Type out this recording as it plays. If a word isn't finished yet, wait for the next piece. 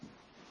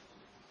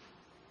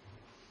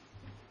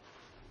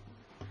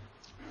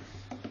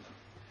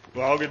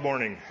Well, good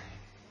morning.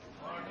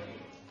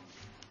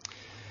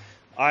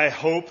 I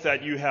hope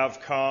that you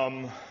have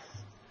come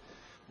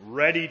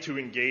ready to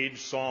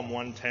engage Psalm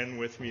 110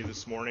 with me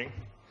this morning,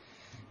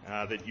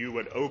 that you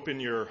would open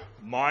your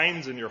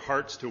minds and your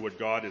hearts to what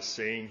God is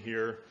saying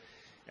here,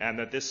 and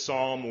that this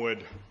psalm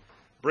would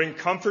bring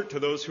comfort to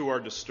those who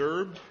are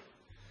disturbed,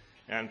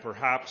 and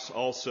perhaps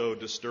also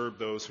disturb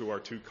those who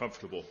are too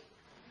comfortable.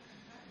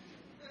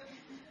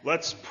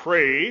 Let's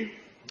pray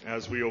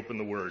as we open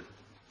the Word.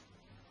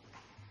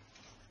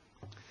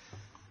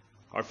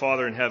 Our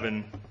Father in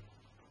heaven,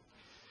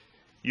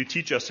 you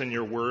teach us in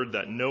your word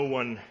that no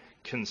one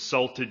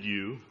consulted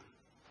you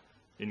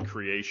in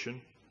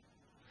creation.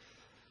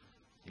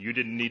 You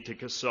didn't need to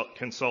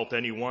consult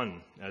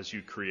anyone as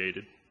you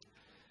created.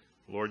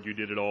 Lord, you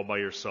did it all by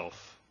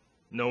yourself.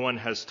 No one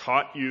has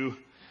taught you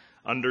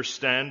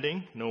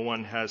understanding. No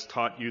one has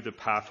taught you the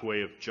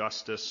pathway of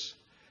justice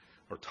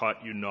or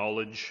taught you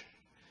knowledge,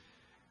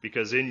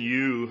 because in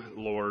you,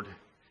 Lord,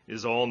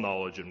 is all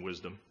knowledge and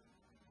wisdom.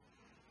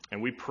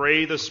 And we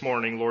pray this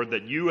morning, Lord,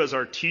 that you as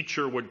our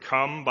teacher would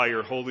come by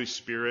your Holy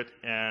Spirit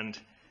and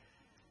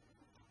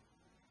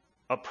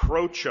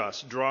approach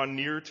us, draw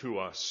near to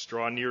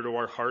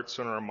our hearts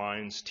and our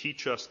minds.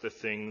 Teach us the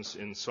things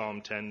in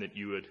Psalm 10 that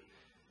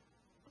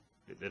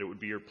it would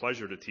be your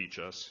pleasure to teach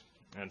us.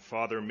 And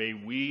Father, may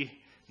we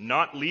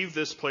not leave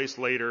this place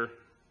later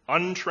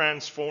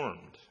untransformed,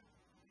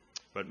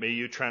 but may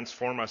you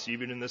transform us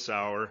even in this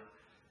hour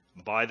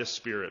by the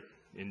Spirit.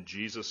 In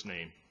Jesus'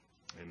 name,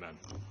 amen.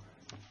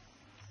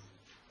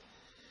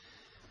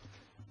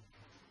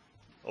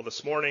 Well,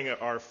 this morning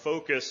our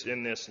focus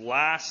in this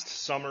last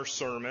summer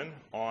sermon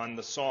on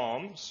the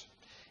Psalms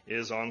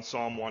is on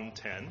Psalm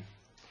 110.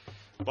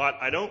 But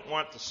I don't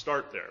want to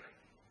start there.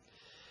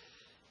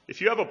 If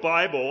you have a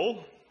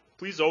Bible,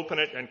 please open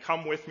it and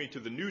come with me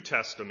to the New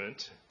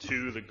Testament,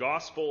 to the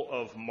Gospel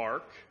of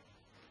Mark,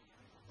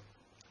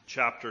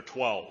 chapter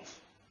 12.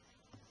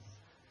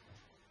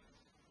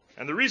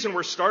 And the reason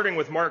we're starting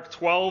with Mark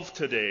 12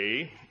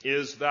 today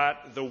is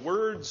that the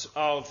words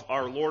of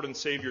our Lord and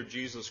Savior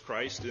Jesus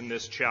Christ in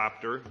this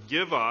chapter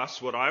give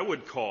us what I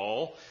would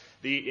call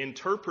the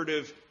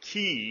interpretive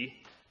key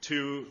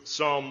to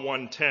Psalm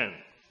 110.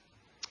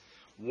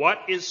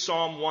 What is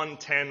Psalm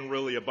 110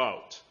 really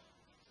about?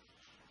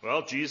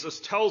 Well,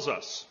 Jesus tells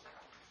us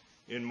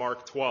in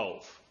Mark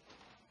 12.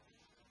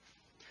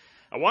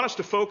 I want us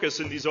to focus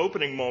in these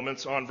opening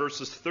moments on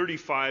verses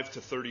 35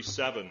 to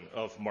 37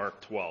 of Mark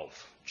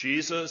 12.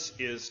 Jesus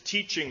is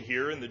teaching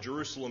here in the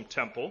Jerusalem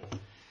temple,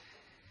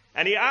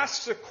 and he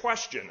asks a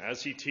question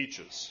as he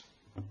teaches.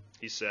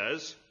 He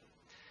says,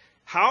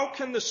 "How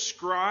can the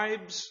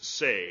scribes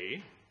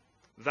say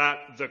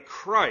that the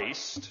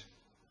Christ,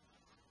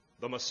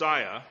 the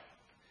Messiah,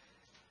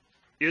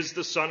 is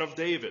the son of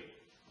David?"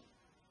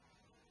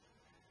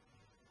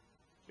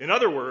 In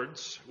other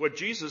words, what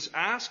Jesus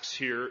asks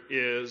here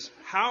is,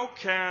 how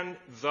can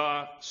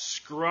the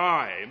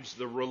scribes,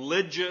 the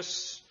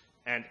religious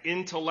and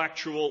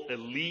intellectual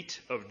elite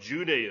of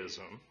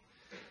Judaism,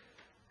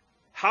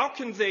 how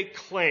can they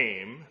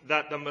claim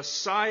that the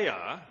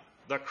Messiah,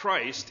 the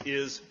Christ,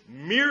 is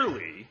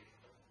merely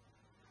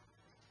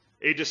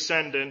a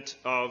descendant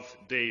of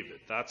David?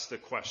 That's the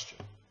question.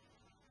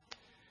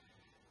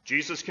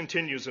 Jesus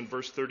continues in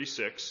verse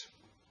 36.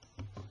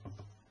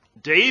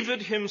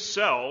 David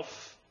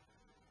himself,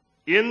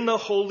 in the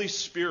Holy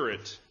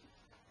Spirit,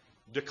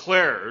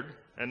 declared,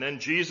 and then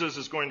Jesus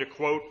is going to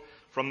quote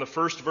from the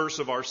first verse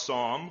of our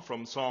psalm,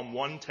 from Psalm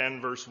 110,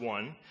 verse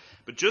 1.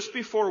 But just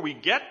before we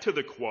get to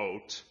the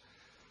quote,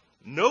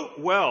 note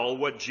well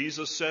what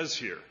Jesus says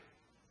here.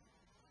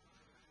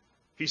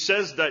 He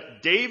says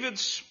that David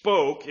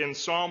spoke in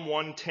Psalm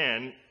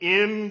 110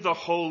 in the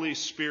Holy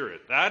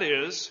Spirit. That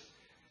is,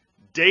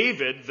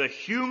 David, the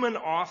human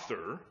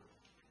author,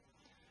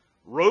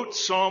 wrote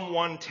Psalm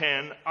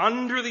 110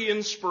 under the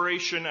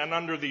inspiration and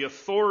under the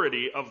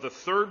authority of the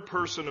third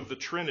person of the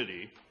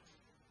Trinity,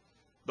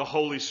 the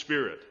Holy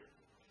Spirit.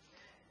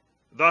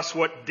 Thus,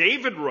 what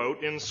David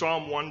wrote in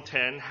Psalm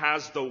 110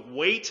 has the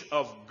weight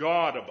of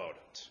God about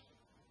it.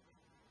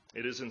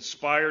 It is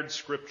inspired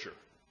scripture.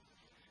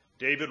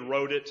 David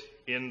wrote it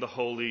in the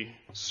Holy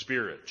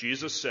Spirit.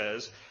 Jesus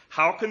says,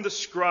 how can the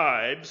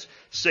scribes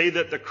say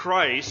that the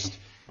Christ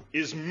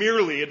is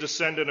merely a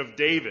descendant of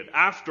David?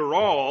 After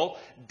all,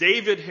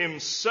 David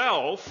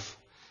himself,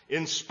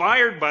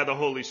 inspired by the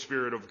Holy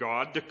Spirit of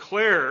God,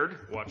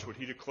 declared, watch what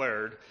he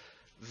declared,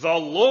 the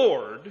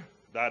Lord,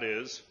 that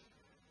is,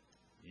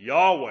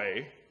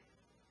 Yahweh,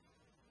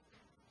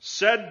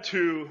 said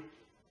to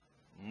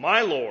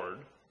my Lord,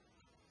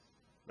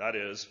 that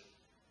is,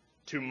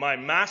 to my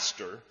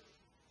master,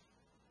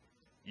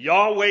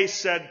 Yahweh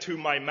said to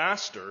my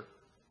master. Do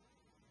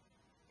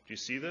you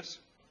see this?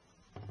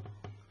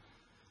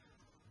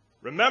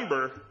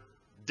 Remember,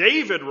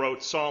 David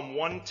wrote Psalm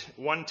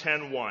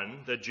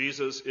 110:1 that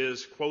Jesus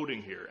is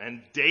quoting here.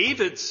 And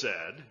David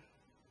said,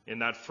 in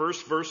that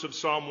first verse of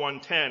Psalm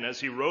 110, as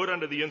he wrote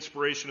under the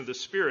inspiration of the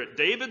Spirit,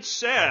 David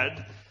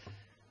said,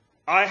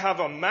 I have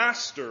a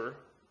master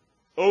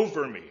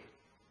over me.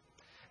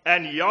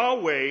 and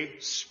Yahweh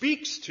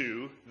speaks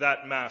to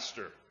that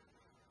master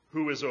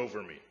who is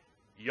over me.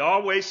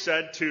 Yahweh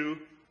said to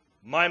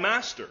my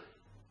master.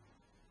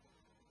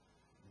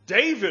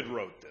 David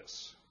wrote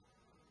this.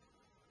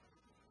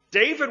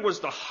 David was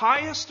the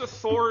highest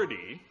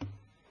authority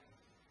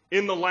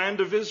in the land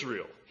of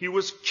Israel. He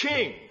was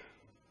king.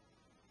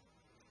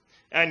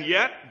 And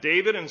yet,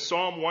 David in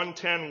Psalm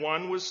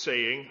 110:1 was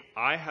saying,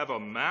 I have a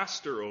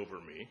master over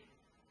me,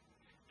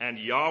 and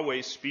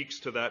Yahweh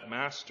speaks to that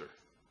master.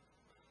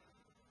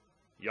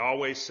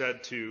 Yahweh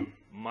said to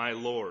my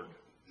Lord.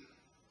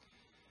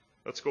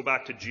 Let's go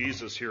back to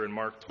Jesus here in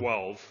Mark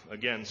 12,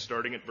 again,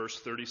 starting at verse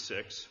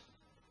 36.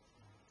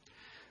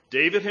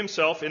 David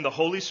himself in the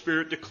Holy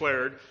Spirit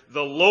declared,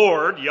 the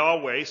Lord,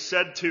 Yahweh,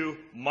 said to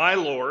my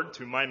Lord,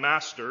 to my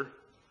master,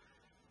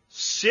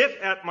 sit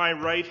at my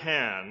right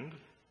hand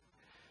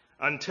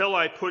until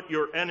I put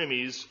your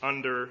enemies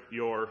under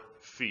your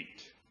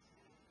feet.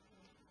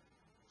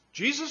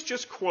 Jesus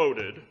just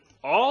quoted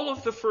all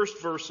of the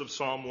first verse of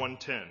Psalm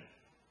 110.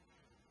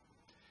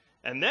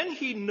 And then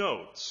he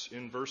notes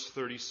in verse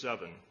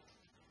 37,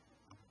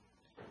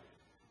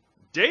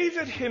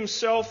 David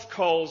himself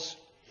calls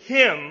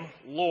him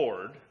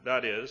Lord.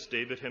 That is,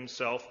 David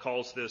himself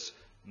calls this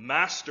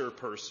master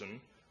person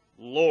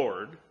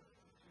Lord,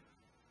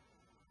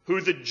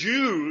 who the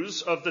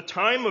Jews of the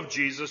time of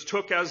Jesus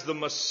took as the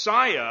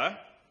Messiah,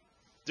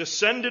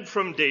 descended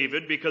from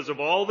David because of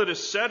all that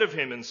is said of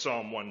him in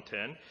Psalm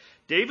 110.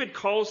 David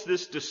calls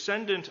this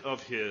descendant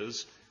of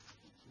his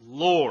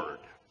Lord.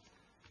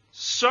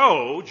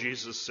 So,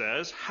 Jesus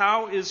says,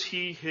 how is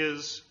he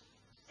his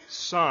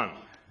son?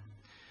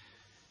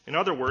 In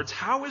other words,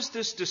 how is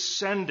this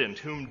descendant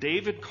whom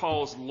David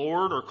calls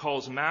Lord or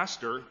calls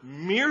master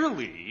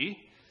merely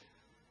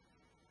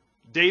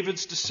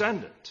David's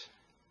descendant?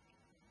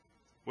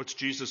 What's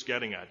Jesus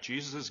getting at?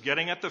 Jesus is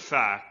getting at the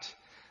fact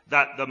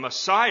that the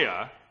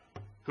Messiah,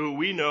 who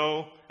we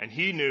know and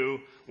he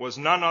knew was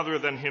none other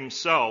than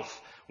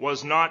himself,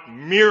 was not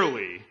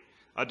merely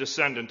a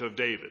descendant of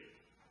David.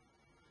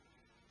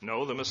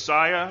 No, the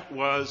Messiah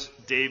was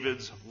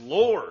David's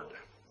Lord.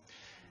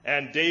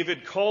 And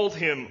David called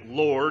him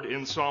Lord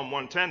in Psalm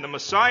 110. The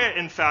Messiah,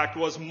 in fact,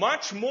 was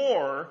much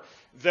more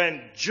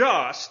than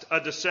just a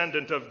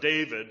descendant of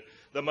David.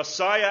 The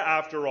Messiah,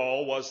 after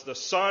all, was the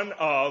son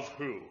of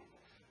who?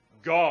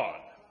 God.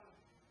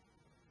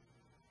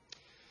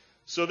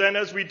 So then,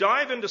 as we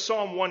dive into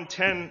Psalm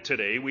 110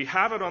 today, we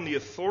have it on the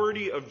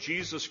authority of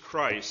Jesus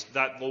Christ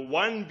that the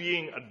one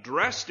being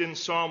addressed in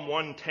Psalm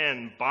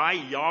 110 by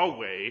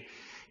Yahweh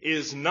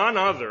is none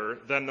other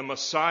than the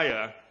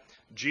Messiah,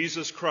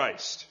 Jesus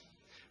Christ,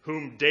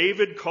 whom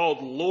David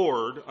called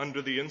Lord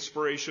under the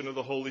inspiration of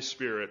the Holy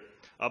Spirit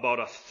about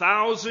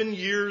 1,000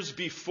 years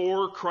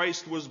before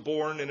Christ was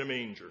born in a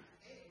manger.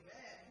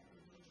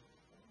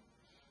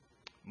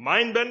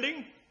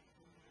 Mind-bending?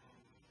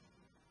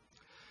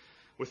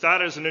 With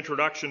that as an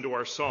introduction to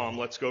our psalm,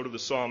 let's go to the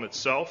psalm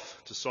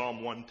itself, to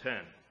Psalm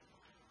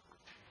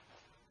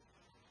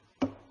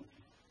 110.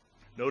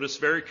 Notice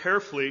very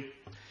carefully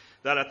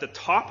that at the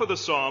top of the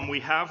psalm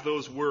we have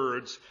those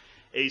words,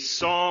 a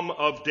psalm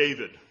of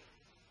David.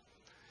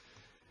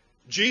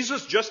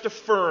 Jesus just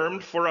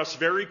affirmed for us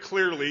very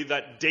clearly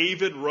that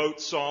David wrote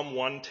Psalm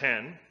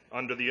 110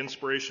 under the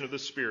inspiration of the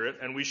Spirit,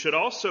 and we should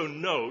also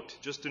note,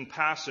 just in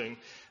passing,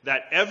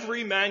 that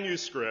every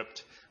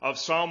manuscript of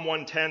Psalm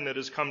 110 that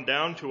has come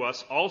down to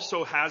us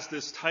also has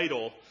this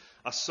title,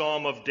 a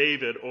Psalm of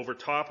David, over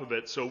top of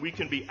it, so we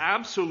can be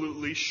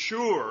absolutely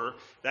sure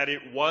that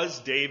it was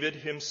David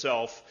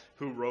himself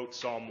who wrote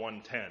Psalm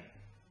 110.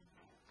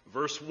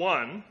 Verse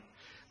 1,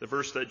 the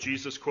verse that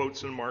Jesus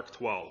quotes in Mark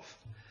 12.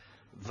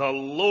 The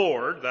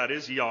Lord, that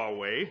is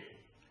Yahweh,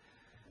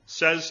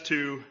 says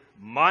to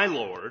my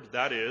Lord,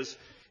 that is,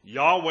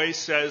 Yahweh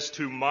says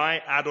to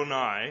my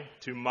Adonai,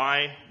 to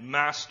my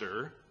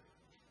master,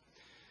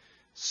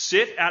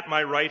 sit at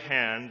my right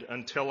hand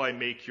until I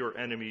make your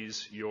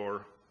enemies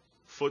your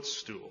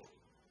footstool.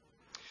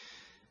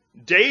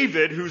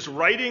 David, who's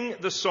writing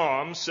the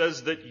psalm,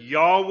 says that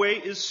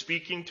Yahweh is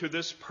speaking to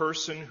this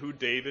person who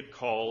David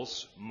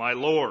calls my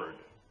Lord.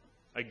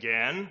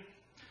 Again,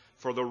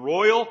 for the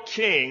royal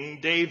king,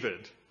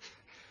 David,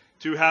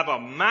 to have a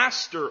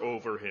master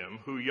over him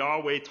who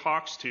Yahweh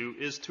talks to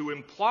is to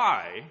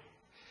imply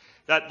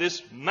that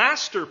this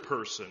master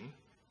person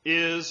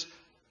is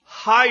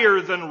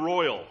higher than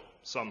royal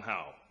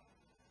somehow.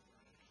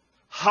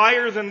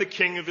 Higher than the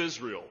king of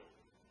Israel.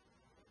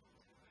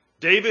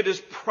 David is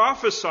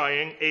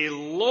prophesying a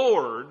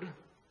Lord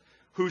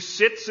who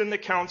sits in the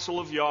council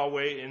of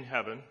Yahweh in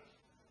heaven,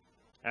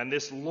 and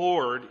this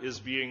Lord is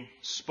being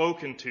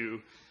spoken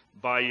to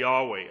by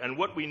Yahweh. And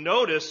what we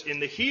notice in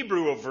the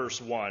Hebrew of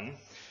verse 1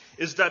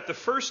 is that the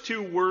first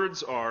two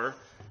words are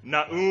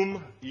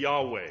Naum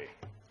Yahweh,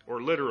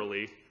 or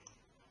literally,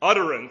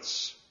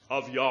 utterance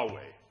of Yahweh.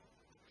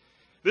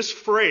 This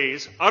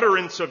phrase,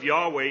 utterance of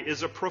Yahweh,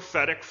 is a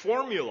prophetic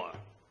formula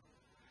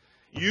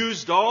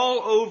used all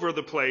over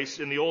the place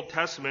in the Old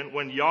Testament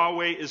when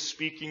Yahweh is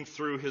speaking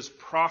through his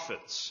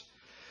prophets.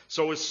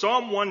 So as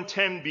Psalm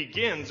 110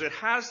 begins, it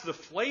has the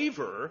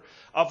flavor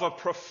of a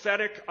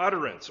prophetic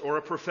utterance or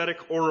a prophetic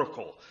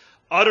oracle.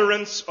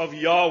 Utterance of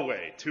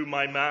Yahweh to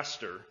my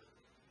master.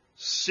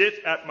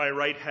 Sit at my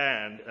right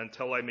hand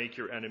until I make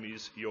your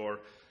enemies your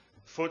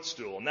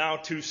footstool. Now,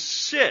 to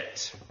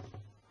sit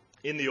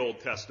in the Old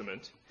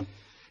Testament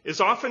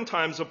is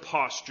oftentimes a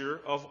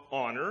posture of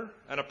honor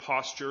and a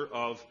posture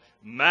of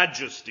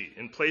majesty.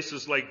 In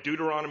places like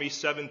Deuteronomy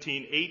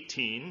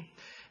 17:18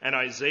 and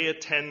Isaiah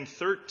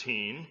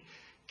 10:13,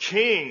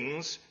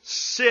 kings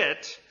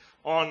sit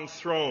on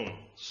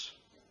thrones.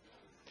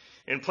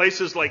 In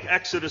places like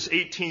Exodus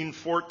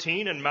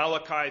 18:14 and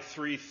Malachi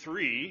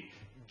 3:3,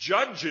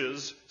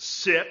 judges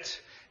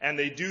sit and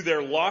they do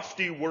their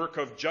lofty work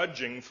of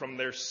judging from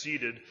their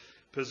seated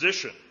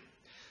position.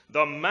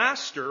 The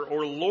master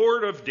or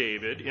Lord of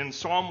David in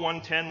Psalm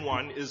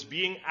 110:1 is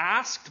being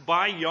asked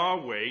by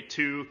Yahweh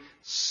to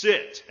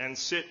sit. And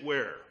sit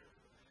where?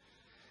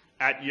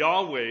 At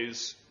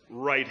Yahweh's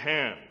right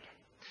hand.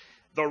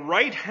 The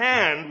right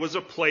hand was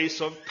a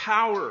place of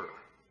power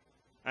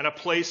and a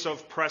place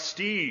of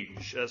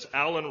prestige. As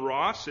Alan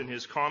Ross in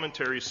his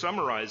commentary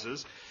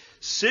summarizes,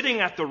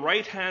 sitting at the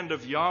right hand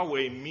of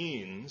Yahweh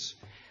means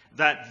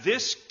that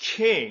this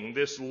king,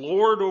 this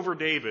Lord over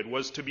David,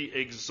 was to be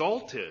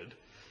exalted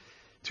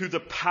to the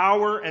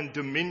power and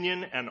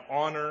dominion and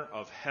honor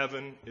of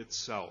heaven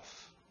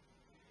itself.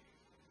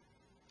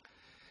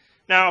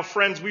 Now,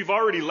 friends, we've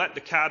already let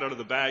the cat out of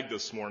the bag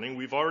this morning.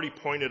 We've already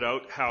pointed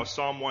out how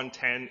Psalm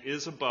 110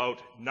 is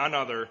about none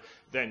other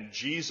than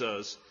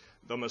Jesus,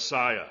 the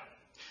Messiah.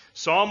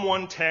 Psalm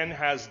 110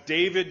 has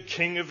David,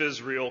 king of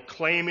Israel,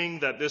 claiming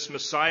that this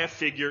Messiah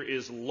figure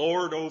is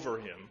Lord over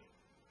him.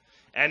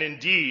 And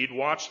indeed,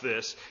 watch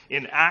this,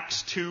 in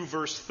Acts 2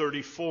 verse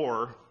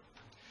 34,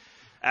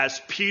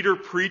 as Peter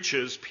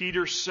preaches,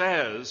 Peter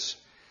says,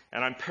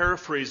 and I'm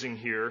paraphrasing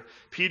here,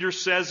 Peter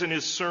says in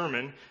his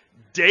sermon,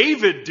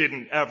 David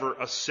didn't ever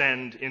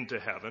ascend into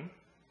heaven.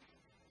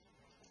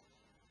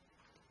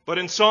 But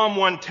in Psalm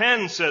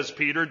 110, says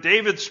Peter,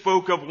 David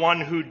spoke of one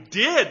who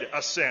did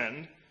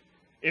ascend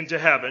into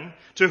heaven,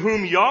 to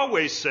whom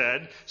Yahweh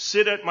said,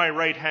 sit at my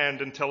right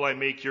hand until I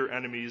make your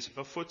enemies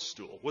a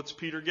footstool. What's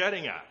Peter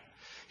getting at?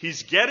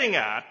 He's getting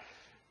at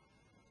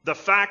the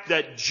fact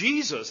that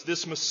Jesus,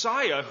 this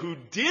Messiah who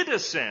did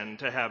ascend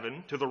to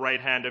heaven to the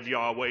right hand of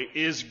Yahweh,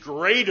 is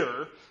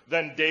greater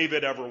than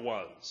David ever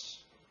was.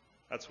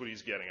 That's what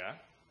he's getting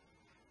at.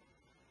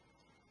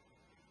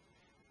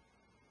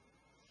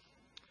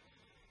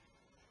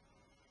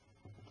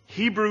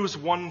 Hebrews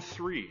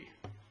 1:3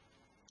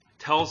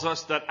 tells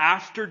us that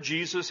after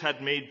Jesus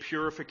had made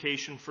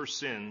purification for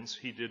sins,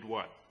 he did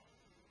what?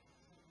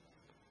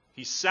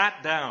 He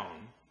sat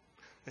down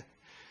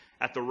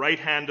at the right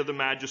hand of the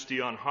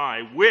Majesty on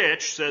high,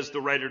 which, says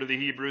the writer to the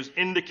Hebrews,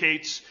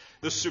 indicates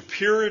the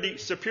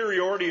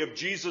superiority of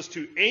Jesus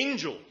to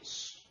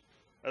angels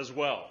as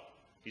well.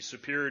 He's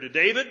superior to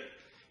David.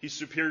 He's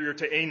superior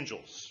to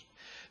angels.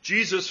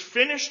 Jesus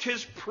finished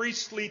his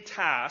priestly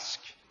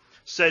task,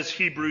 says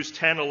Hebrews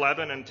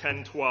 10:11 and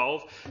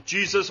 10:12.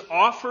 Jesus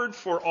offered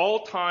for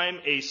all time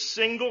a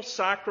single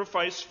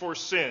sacrifice for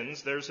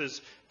sins. There's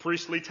his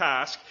priestly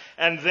task.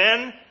 And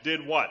then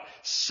did what?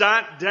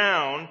 Sat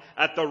down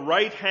at the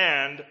right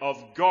hand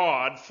of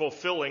God,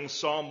 fulfilling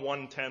Psalm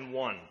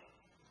 110:1.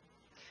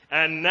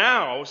 And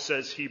now,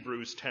 says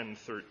Hebrews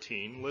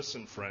 10:13,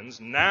 listen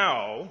friends,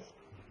 now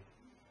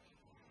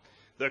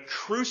the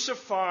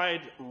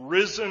crucified,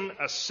 risen,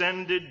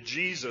 ascended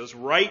Jesus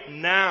right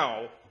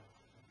now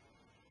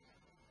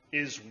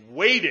is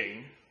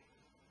waiting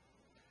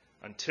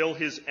until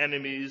his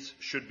enemies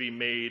should be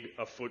made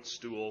a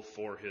footstool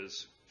for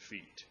his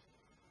feet.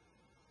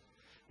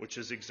 Which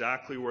is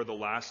exactly where the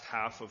last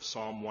half of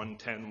Psalm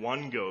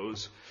 110:1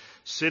 goes.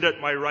 Sit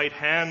at my right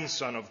hand,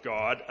 Son of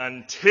God,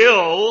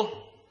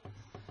 until,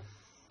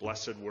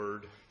 blessed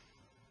word,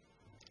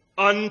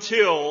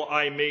 until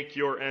I make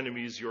your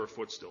enemies your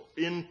footstool.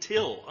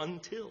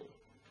 Until.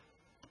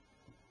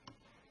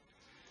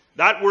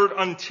 That word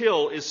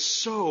until is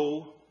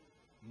so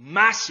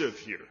massive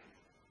here.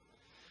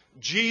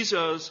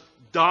 Jesus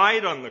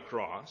died on the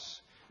cross.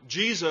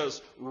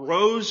 Jesus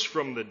rose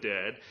from the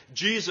dead.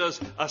 Jesus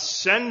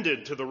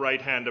ascended to the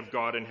right hand of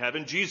God in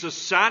heaven. Jesus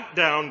sat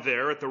down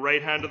there at the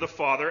right hand of the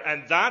Father,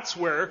 and that's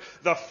where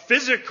the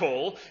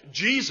physical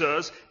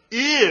Jesus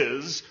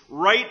is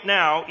right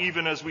now,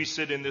 even as we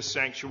sit in this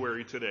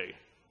sanctuary today.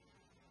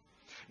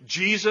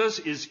 Jesus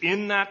is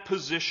in that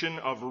position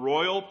of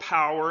royal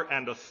power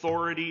and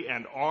authority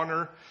and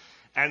honor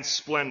and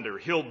splendor.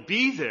 He'll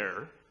be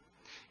there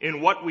in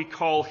what we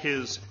call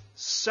his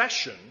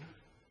session,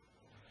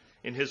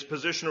 in his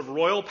position of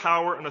royal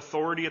power and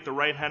authority at the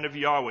right hand of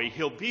Yahweh.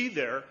 He'll be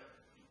there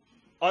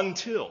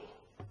until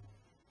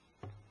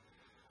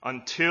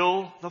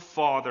the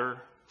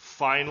Father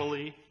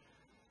finally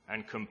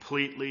and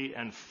completely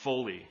and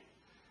fully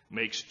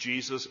makes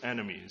Jesus'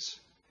 enemies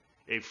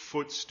a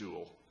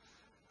footstool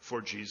for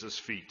Jesus'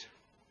 feet.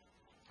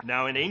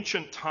 Now, in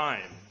ancient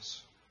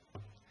times,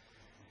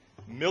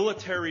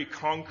 military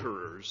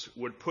conquerors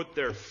would put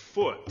their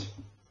foot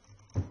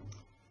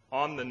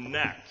on the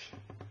neck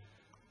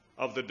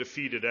of the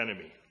defeated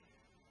enemy.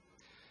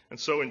 And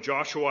so in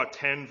Joshua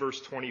 10,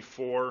 verse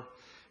 24,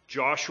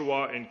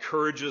 Joshua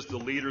encourages the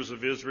leaders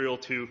of Israel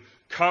to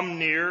come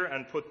near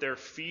and put their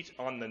feet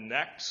on the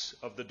necks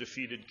of the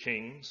defeated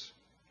kings.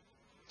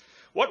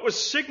 What was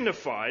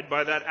signified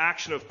by that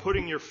action of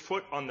putting your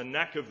foot on the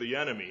neck of the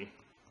enemy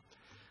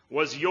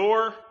was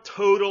your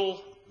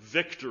total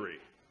victory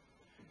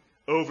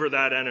over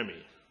that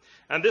enemy.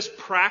 And this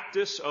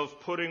practice of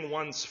putting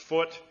one's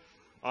foot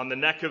on the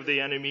neck of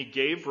the enemy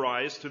gave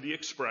rise to the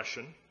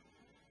expression,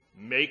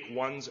 make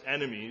one's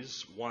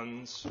enemies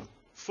one's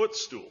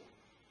footstool.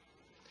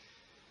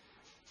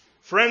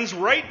 Friends,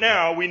 right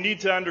now we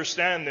need to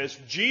understand this.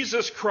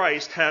 Jesus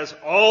Christ has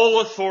all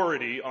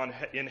authority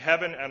in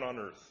heaven and on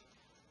earth.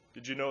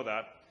 Did you know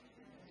that?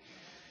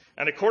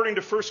 And according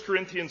to 1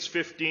 Corinthians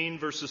 15,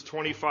 verses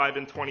 25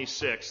 and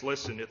 26,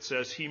 listen, it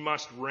says, he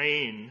must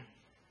reign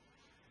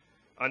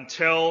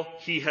until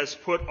he has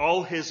put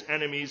all his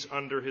enemies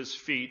under his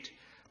feet.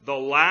 The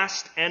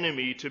last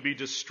enemy to be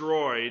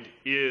destroyed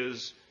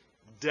is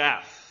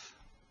death.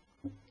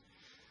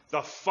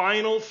 The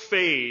final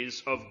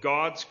phase of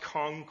God's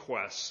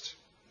conquest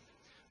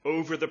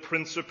over the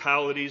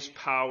principalities,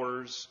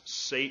 powers,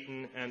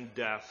 Satan, and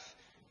death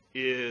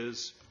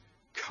is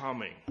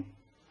coming.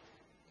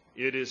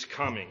 It is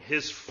coming.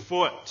 His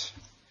foot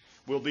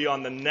will be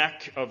on the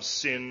neck of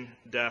sin,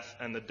 death,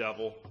 and the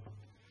devil.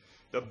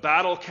 The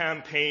battle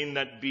campaign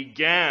that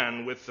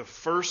began with the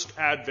first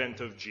advent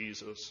of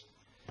Jesus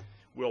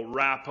will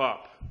wrap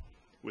up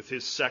with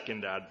his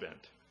second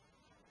advent.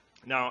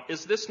 Now,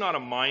 is this not a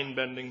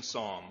mind-bending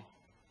psalm?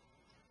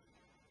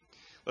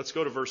 Let's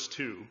go to verse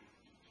 2,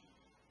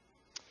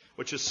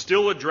 which is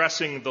still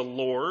addressing the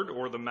Lord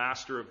or the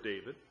Master of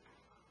David.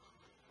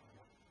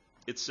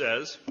 It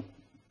says,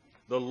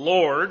 the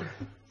Lord,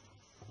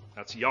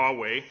 that's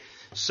Yahweh,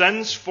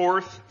 sends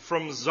forth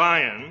from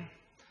Zion,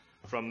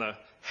 from the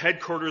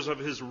headquarters of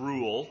his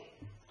rule,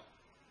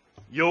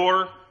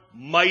 your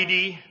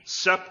mighty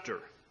scepter.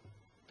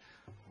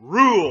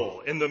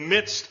 Rule in the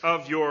midst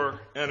of your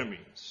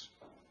enemies.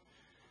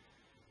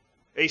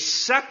 A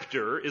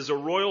scepter is a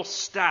royal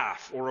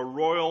staff or a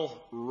royal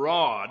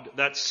rod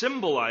that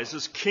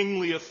symbolizes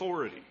kingly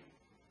authority.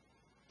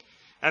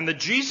 And the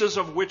Jesus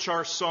of which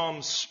our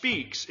psalm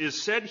speaks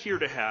is said here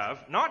to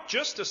have not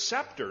just a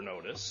scepter,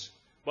 notice,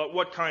 but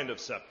what kind of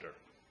scepter?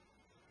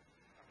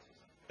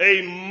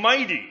 A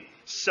mighty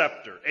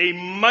scepter, a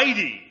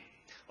mighty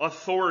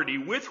authority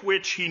with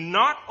which he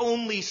not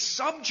only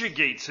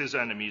subjugates his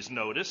enemies,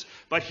 notice,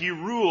 but he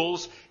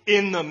rules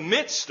in the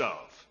midst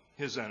of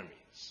his enemies.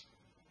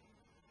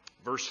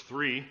 Verse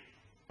 3,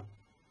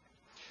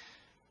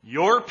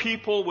 your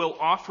people will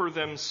offer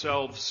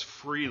themselves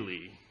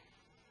freely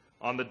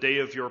on the day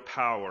of your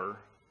power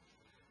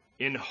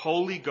in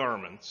holy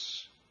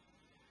garments.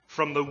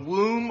 From the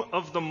womb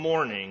of the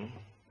morning,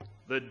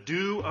 the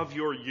dew of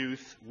your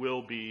youth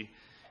will be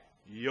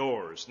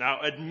yours.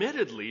 Now,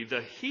 admittedly,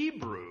 the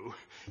Hebrew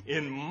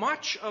in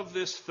much of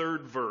this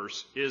third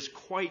verse is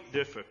quite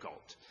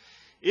difficult.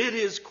 It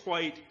is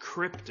quite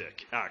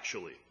cryptic,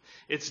 actually.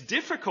 It's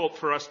difficult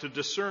for us to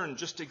discern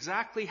just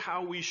exactly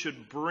how we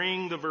should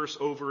bring the verse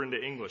over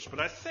into English. But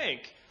I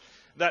think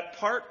that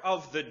part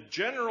of the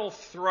general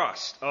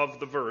thrust of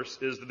the verse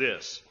is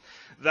this,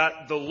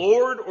 that the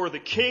Lord or the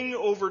king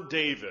over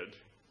David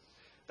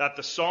that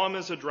the psalm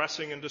is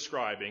addressing and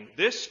describing,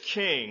 this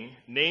king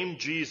named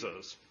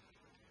Jesus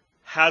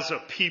has a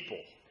people.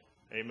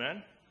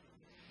 Amen?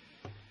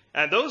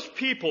 And those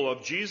people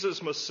of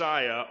Jesus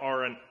Messiah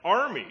are an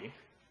army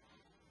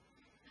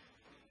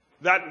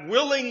that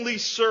willingly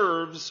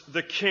serves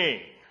the king,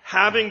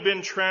 having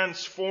been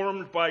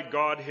transformed by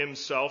God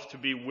himself to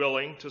be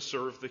willing to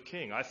serve the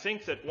king. I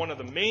think that one of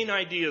the main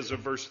ideas of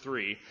verse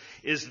 3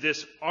 is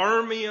this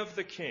army of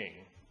the king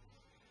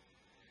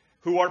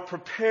who are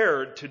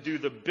prepared to do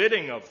the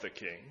bidding of the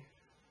king.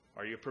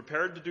 Are you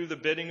prepared to do the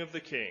bidding of the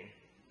king?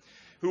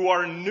 Who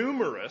are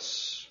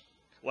numerous,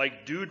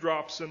 like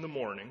dewdrops in the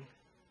morning,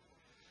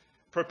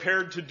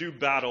 prepared to do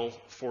battle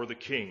for the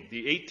king.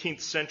 The 18th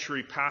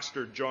century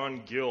pastor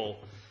John Gill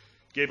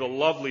gave a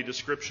lovely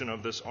description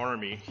of this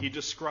army. He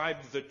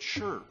described the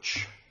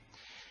church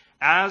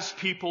as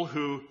people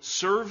who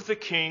serve the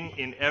king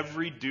in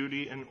every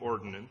duty and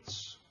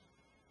ordinance,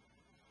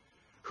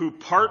 who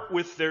part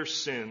with their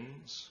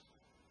sins,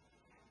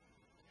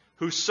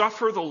 who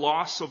suffer the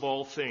loss of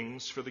all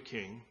things for the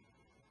king,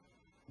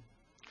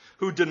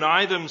 who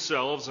deny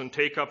themselves and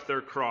take up their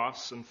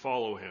cross and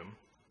follow him,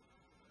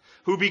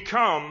 who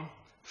become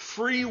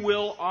free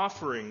will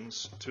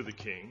offerings to the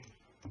king,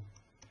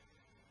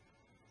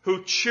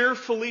 who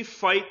cheerfully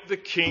fight the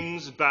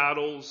king's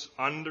battles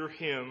under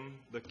him,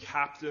 the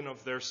captain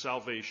of their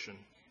salvation,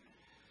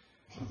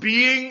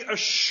 being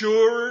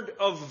assured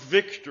of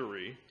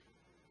victory.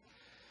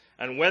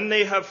 And when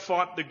they have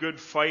fought the good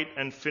fight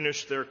and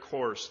finished their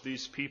course,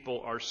 these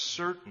people are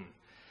certain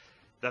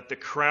that the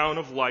crown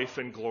of life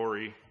and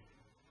glory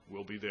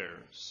will be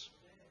theirs.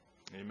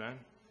 Amen.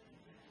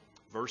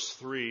 Verse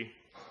 3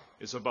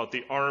 is about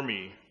the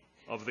army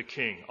of the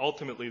king.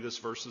 Ultimately, this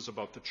verse is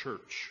about the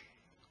church.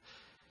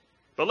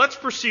 But let's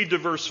proceed to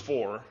verse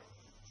 4,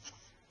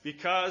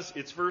 because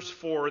it's verse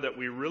 4 that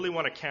we really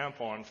want to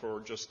camp on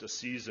for just a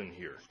season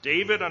here.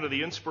 David, under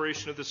the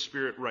inspiration of the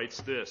Spirit,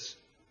 writes this: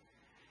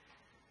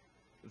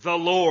 "The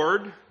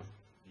Lord,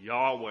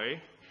 Yahweh,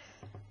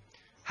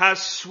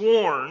 has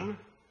sworn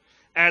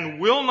and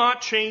will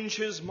not change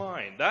his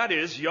mind." That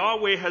is,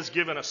 Yahweh has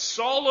given a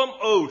solemn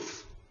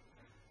oath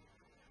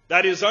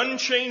that is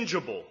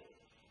unchangeable.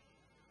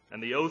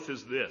 And the oath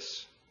is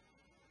this: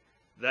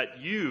 that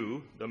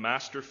you, the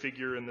master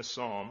figure in the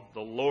psalm,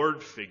 the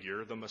Lord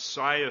figure, the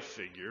Messiah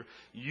figure,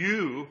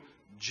 you,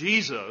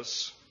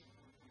 Jesus,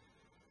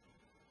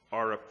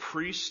 are a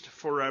priest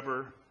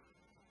forever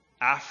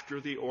after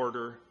the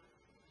order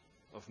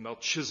of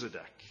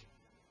Melchizedek.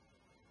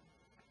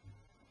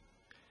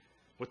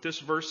 What this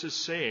verse is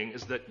saying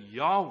is that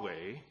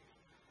Yahweh,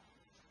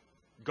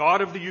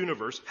 God of the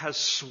universe, has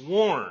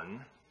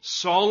sworn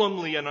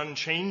solemnly and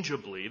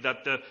unchangeably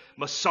that the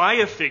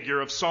Messiah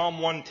figure of Psalm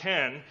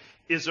 110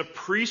 is a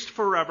priest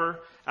forever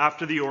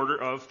after the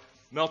order of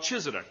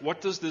Melchizedek.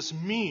 What does this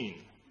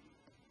mean?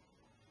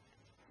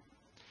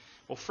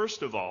 Well,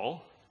 first of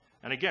all,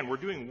 and again, we're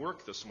doing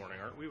work this morning,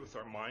 aren't we, with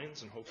our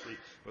minds and hopefully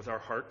with our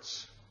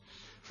hearts?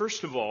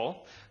 First of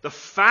all, the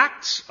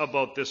facts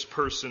about this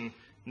person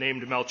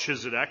named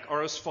Melchizedek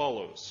are as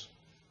follows.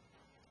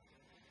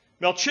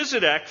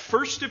 Melchizedek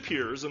first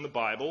appears in the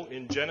Bible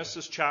in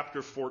Genesis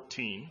chapter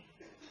 14,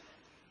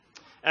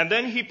 and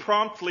then he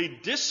promptly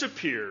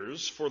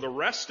disappears for the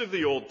rest of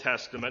the Old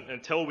Testament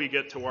until we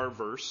get to our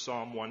verse,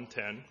 Psalm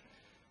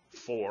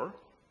 110:4,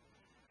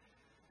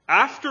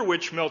 after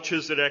which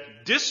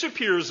Melchizedek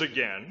disappears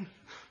again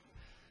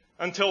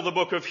until the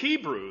book of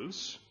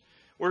Hebrews,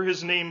 where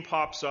his name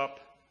pops up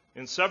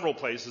in several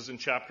places in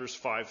chapters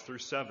 5 through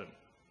 7.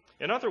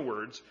 In other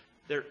words,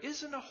 there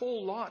isn't a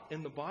whole lot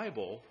in the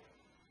Bible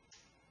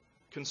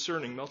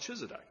concerning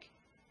Melchizedek.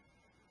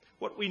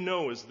 What we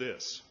know is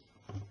this.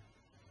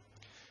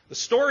 The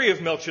story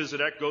of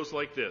Melchizedek goes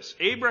like this.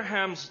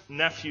 Abraham's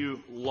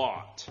nephew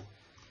Lot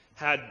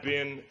had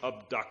been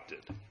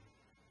abducted,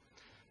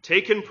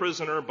 taken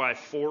prisoner by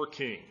 4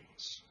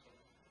 kings.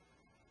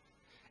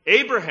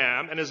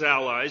 Abraham and his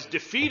allies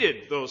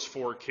defeated those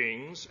 4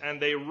 kings,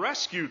 and they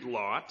rescued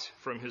Lot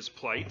from his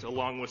plight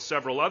along with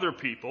several other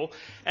people.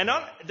 And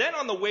then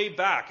on the way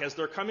back, as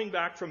they're coming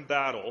back from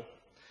battle,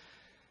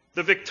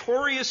 the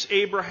victorious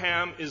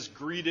Abraham is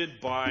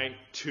greeted by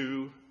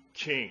 2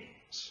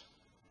 kings.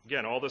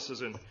 Again, all this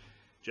is in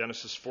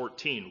Genesis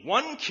 14.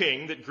 One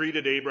king that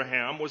greeted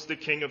Abraham was the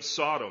king of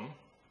Sodom,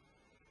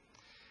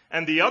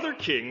 and the other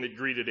king that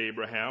greeted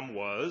Abraham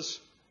was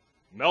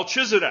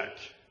Melchizedek,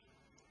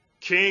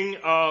 king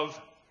of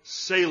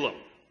Salem.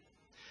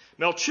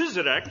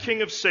 Melchizedek,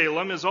 king of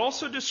Salem, is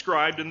also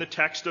described in the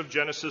text of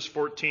Genesis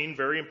 14,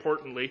 very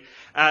importantly,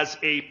 as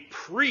a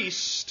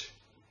priest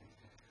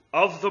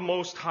of the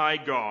Most High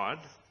God.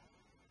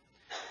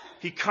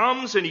 He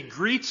comes and he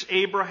greets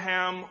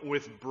Abraham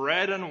with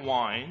bread and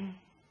wine.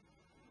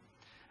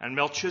 And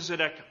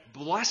Melchizedek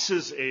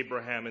blesses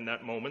Abraham in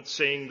that moment,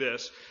 saying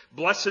this: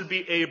 "Blessed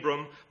be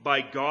Abram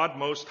by God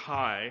Most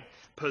High,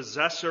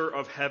 possessor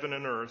of heaven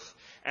and earth,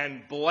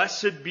 and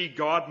blessed be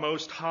God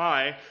Most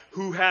High,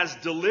 who has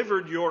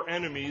delivered your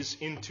enemies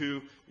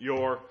into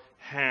your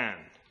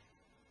hand."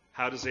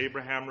 How does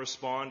Abraham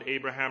respond?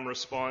 Abraham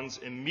responds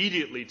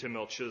immediately to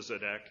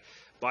Melchizedek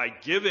by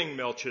giving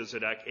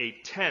Melchizedek a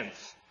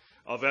tenth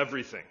of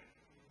everything.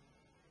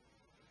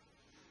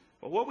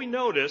 But what we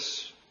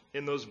notice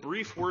in those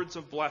brief words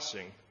of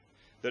blessing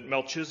that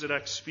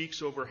Melchizedek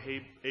speaks over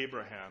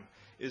Abraham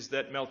is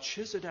that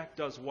Melchizedek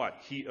does what?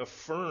 He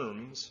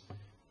affirms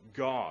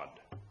God.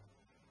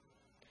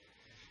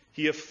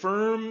 He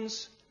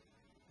affirms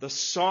the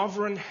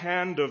sovereign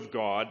hand of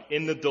God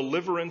in the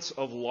deliverance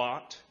of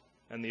Lot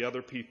and the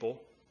other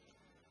people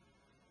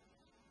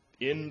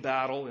in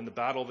battle, in the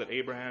battle that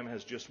Abraham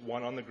has just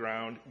won on the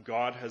ground.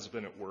 God has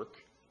been at work.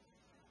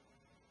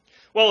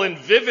 Well, in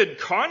vivid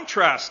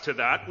contrast to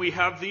that, we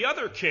have the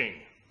other king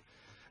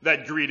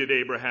that greeted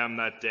Abraham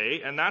that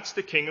day, and that's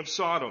the king of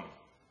Sodom.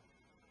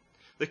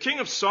 The king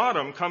of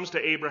Sodom comes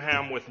to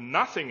Abraham with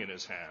nothing in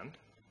his hand,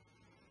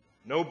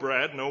 no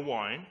bread, no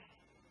wine.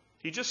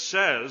 He just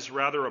says,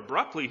 rather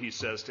abruptly he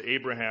says to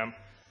Abraham,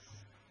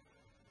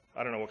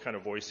 I don't know what kind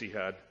of voice he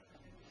had,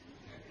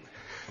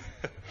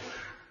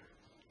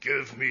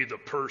 "Give me the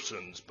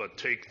persons, but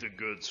take the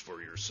goods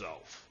for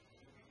yourself."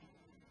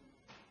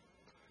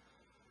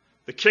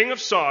 The king of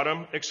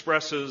Sodom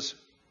expresses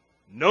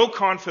no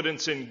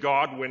confidence in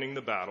God winning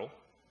the battle.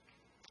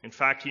 In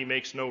fact, he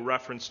makes no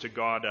reference to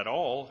God at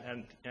all,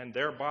 and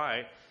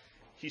thereby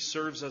he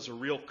serves as a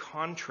real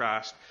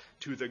contrast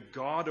to the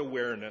God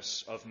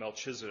awareness of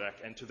Melchizedek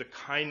and to the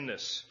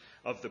kindness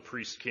of the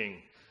priest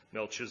king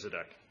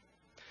Melchizedek.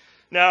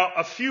 Now,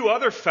 a few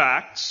other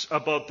facts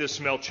about this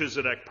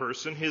Melchizedek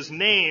person. His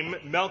name,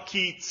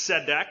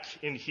 Melchizedek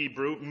in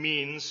Hebrew,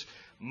 means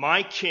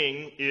My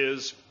king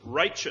is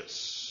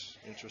righteous,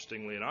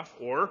 interestingly enough.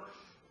 Or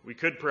we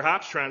could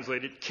perhaps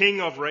translate it,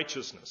 king of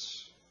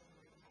righteousness.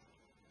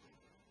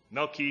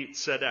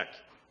 Melchizedek.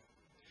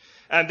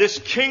 And this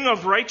king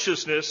of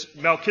righteousness,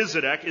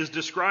 Melchizedek, is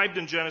described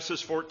in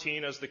Genesis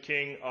 14 as the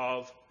king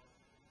of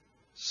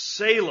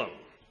Salem.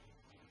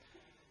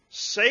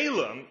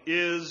 Salem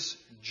is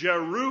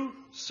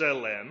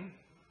Jerusalem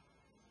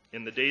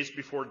in the days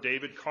before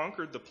David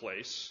conquered the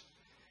place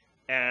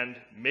and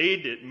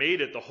made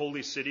it the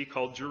holy city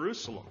called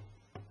Jerusalem.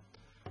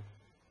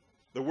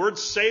 The word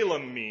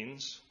Salem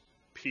means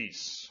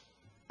peace.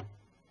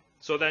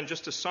 So then,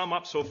 just to sum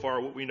up so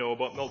far what we know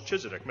about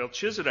Melchizedek.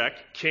 Melchizedek,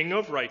 king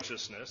of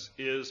righteousness,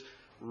 is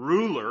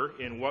ruler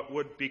in what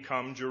would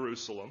become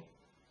Jerusalem.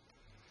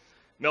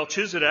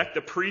 Melchizedek,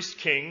 the priest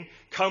king,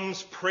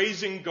 comes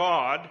praising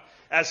God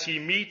as he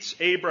meets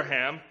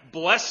Abraham,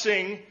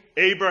 blessing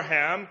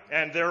Abraham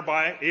and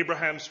thereby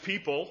Abraham's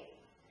people,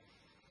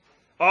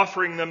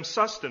 offering them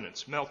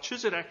sustenance.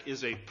 Melchizedek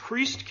is a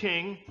priest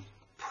king,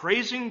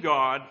 praising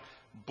God,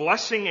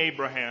 blessing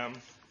Abraham,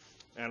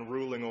 and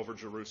ruling over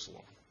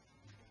Jerusalem.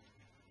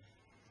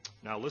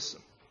 Now listen.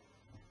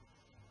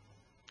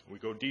 We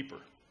go deeper.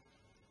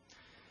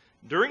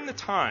 During the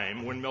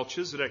time when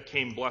Melchizedek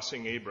came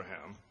blessing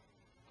Abraham,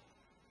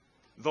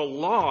 the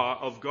law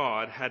of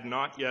God had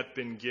not yet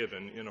been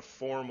given in a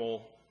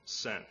formal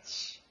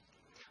sense.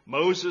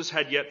 Moses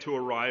had yet to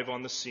arrive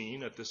on the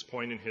scene at this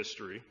point in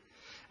history,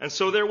 and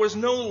so there was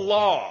no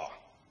law,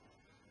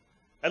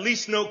 at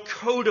least no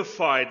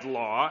codified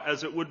law,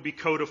 as it would be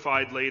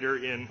codified later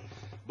in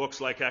books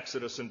like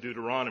Exodus and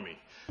Deuteronomy.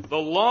 The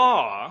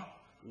law,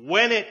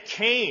 when it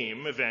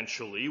came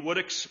eventually, would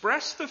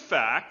express the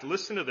fact,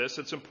 listen to this,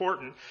 it's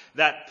important,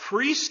 that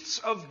priests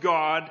of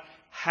God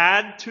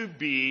had to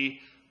be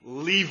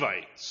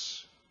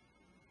Levites.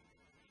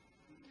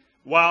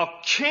 While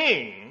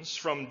kings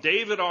from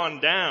David on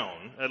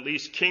down, at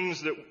least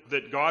kings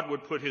that God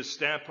would put his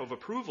stamp of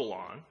approval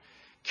on,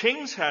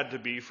 kings had to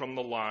be from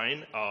the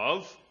line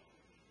of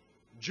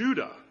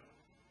Judah.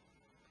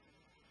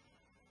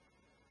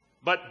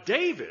 But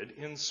David,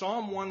 in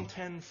Psalm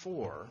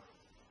 110:4,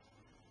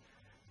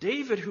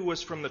 David, who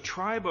was from the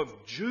tribe of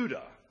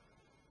Judah,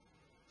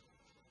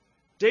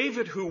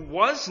 David, who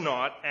was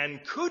not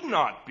and could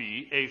not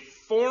be a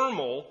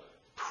formal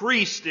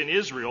priest in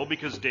Israel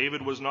because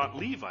David was not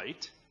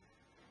Levite,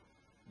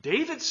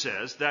 David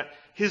says that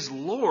his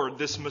Lord,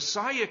 this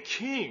Messiah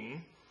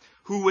king,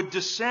 who would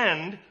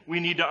descend,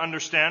 we need to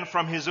understand,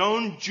 from his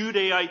own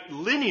Judaite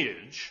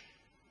lineage,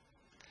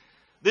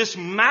 this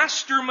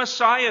master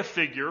Messiah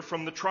figure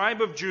from the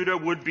tribe of Judah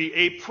would be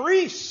a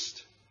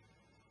priest,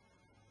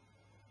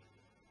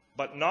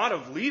 but not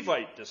of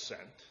Levite descent.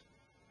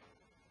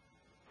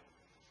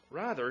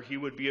 Rather, he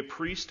would be a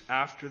priest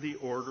after the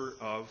order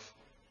of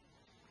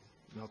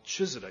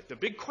Melchizedek. The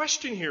big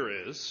question here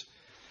is,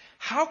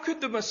 how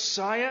could the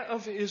Messiah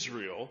of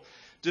Israel,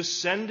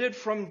 descended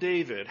from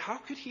David, how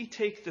could he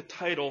take the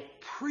title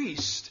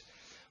priest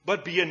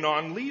but be a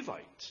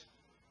non-Levite?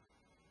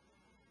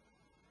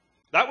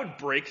 That would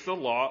break the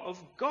law of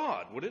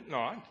God, would it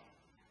not?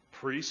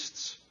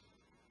 Priests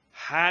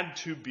had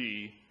to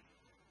be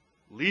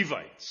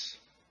Levites.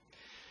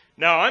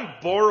 Now, I'm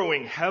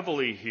borrowing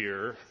heavily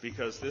here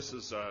because this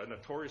is a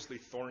notoriously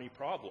thorny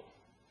problem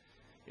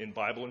in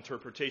Bible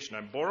interpretation.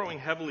 I'm borrowing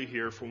heavily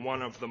here from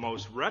one of the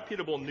most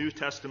reputable New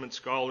Testament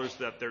scholars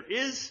that there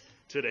is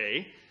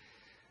today,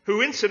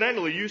 who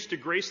incidentally used to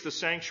grace the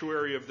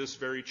sanctuary of this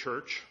very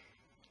church,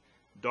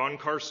 Don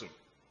Carson.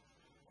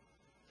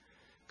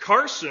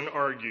 Carson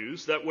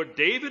argues that what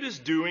David is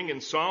doing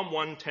in Psalm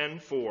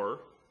 110:4,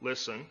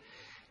 listen,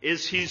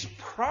 is he's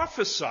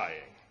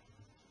prophesying,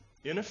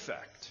 in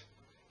effect,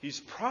 he's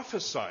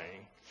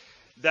prophesying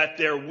that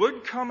there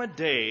would come a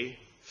day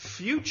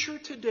future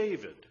to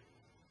David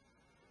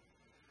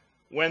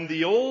when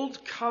the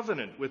old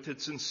covenant, with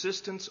its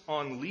insistence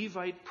on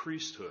Levite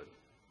priesthood,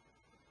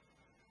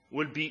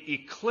 would be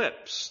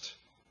eclipsed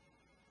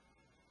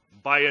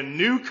by a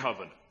new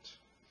covenant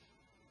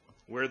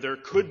where there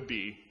could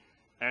be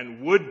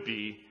and would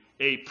be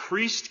a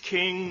priest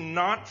king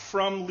not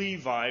from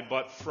Levi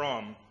but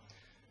from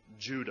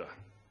Judah.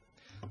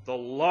 The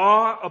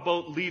law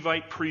about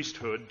Levite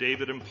priesthood,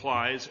 David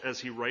implies as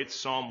he writes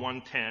Psalm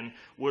 110,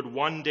 would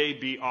one day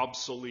be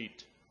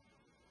obsolete.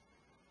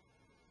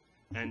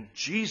 And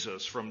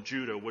Jesus from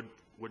Judah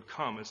would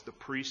come as the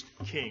priest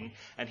king,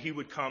 and he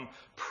would come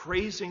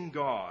praising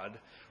God,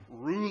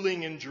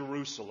 ruling in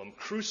Jerusalem,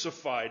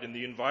 crucified in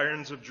the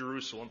environs of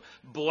Jerusalem,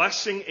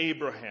 blessing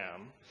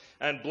Abraham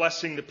and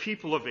blessing the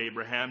people of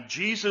Abraham.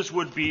 Jesus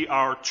would be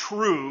our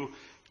true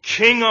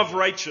King of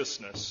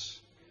righteousness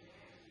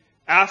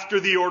after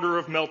the order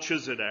of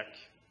Melchizedek.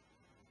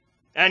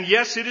 And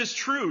yes, it is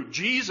true,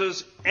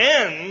 Jesus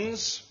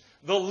ends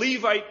the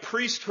Levite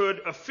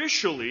priesthood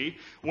officially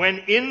when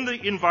in the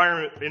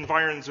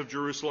environs of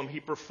Jerusalem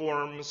he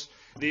performs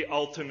the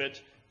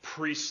ultimate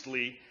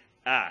priestly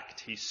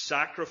act. He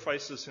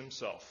sacrifices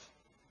himself.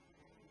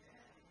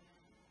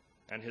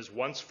 and his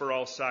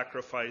once-for-all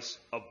sacrifice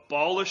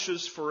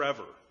abolishes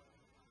forever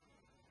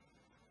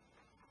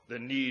the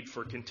need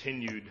for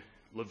continued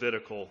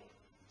Levitical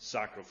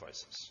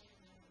sacrifices.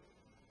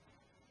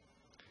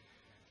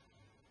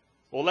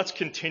 Well, let's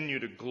continue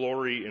to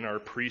glory in our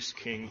priest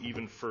king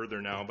even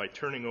further now by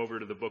turning over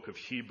to the book of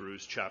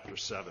Hebrews, chapter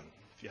 7.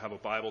 If you have a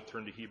Bible,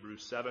 turn to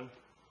Hebrews 7,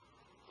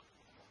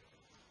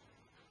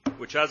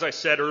 which, as I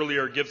said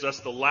earlier, gives us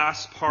the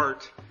last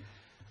part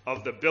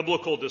of the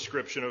biblical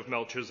description of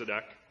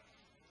Melchizedek.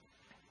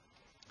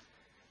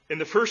 In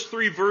the first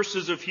 3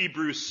 verses of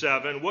Hebrews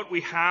 7, what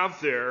we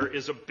have there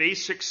is a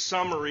basic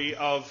summary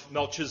of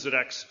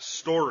Melchizedek's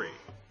story.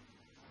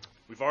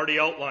 We've already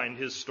outlined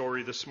his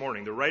story this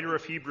morning. The writer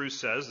of Hebrews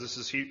says, this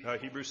is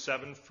Hebrews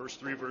 7,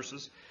 first 3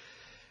 verses.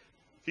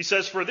 He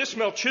says, "For this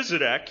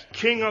Melchizedek,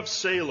 king of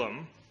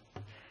Salem,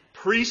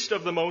 priest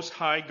of the Most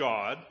High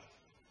God,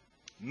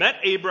 met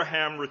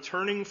Abraham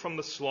returning from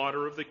the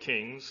slaughter of the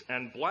kings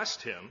and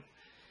blessed him.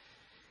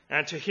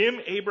 And to him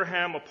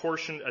Abraham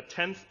apportioned a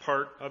 10th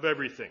part of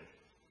everything.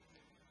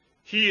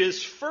 He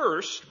is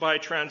first, by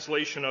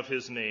translation of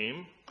his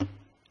name,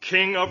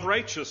 King of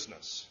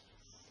Righteousness.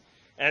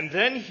 And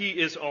then he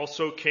is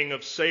also King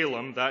of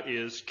Salem, that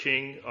is,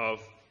 King of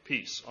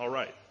Peace." All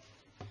right.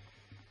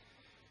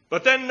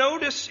 But then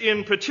notice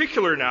in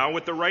particular now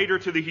what the writer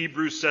to the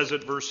Hebrews says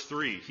at verse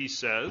 3. He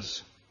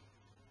says,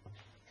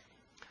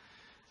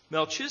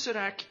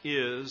 "Melchizedek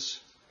is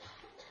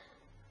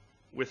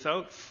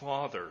without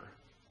father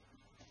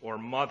or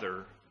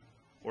mother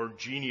or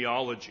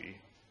genealogy,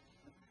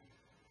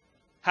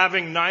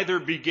 having neither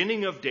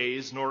beginning of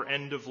days nor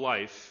end of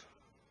life,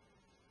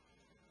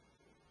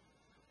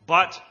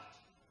 but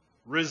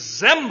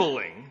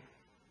resembling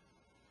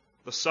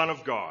the Son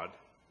of God,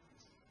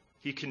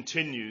 he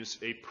continues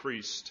a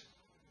priest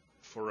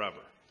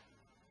forever."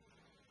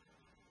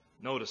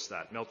 Notice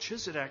that.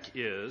 Melchizedek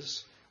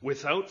is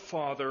without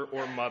father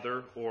or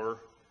mother or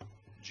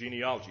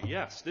genealogy.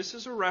 Yes, this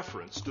is a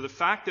reference to the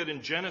fact that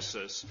in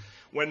Genesis,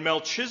 when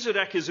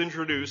Melchizedek is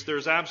introduced,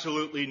 there's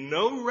absolutely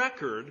no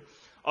record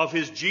of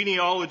his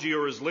genealogy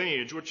or his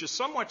lineage, which is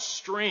somewhat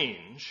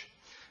strange,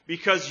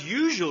 because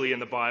usually in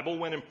the Bible,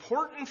 when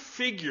important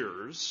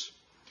figures,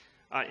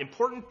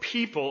 important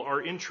people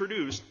are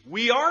introduced,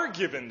 we are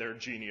given their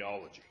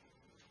genealogy.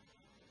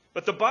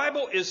 But the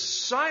Bible is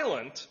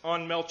silent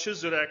on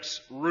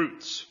Melchizedek's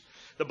roots.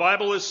 The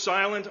Bible is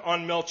silent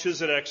on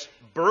Melchizedek's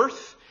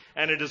birth,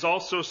 and it is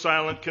also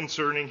silent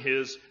concerning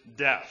his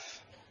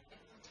death.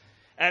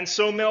 And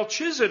so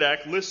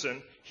Melchizedek,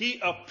 listen, he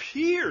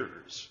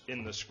appears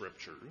in the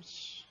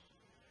Scriptures.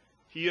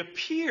 He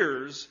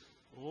appears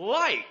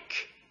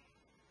like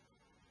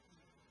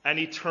an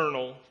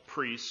eternal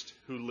priest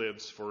who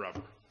lives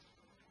forever.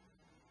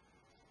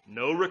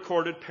 No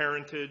recorded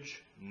parentage,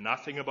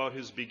 nothing about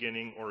his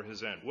beginning or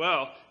his end.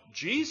 Well,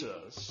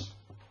 Jesus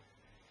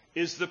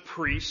is the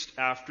priest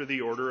after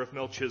the order of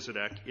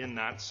Melchizedek in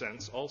that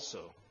sense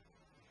also.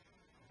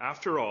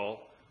 After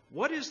all,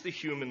 what is the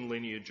human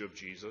lineage of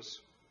Jesus?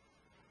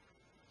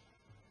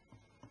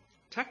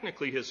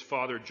 Technically, his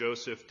father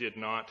Joseph did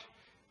not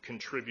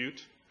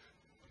contribute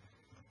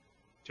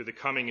to the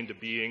coming into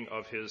being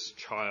of his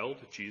child,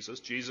 Jesus.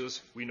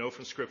 Jesus, we know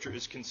from Scripture,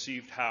 is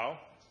conceived how?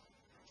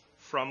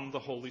 From the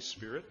Holy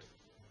Spirit.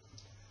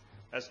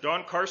 As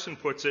Don Carson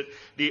puts it,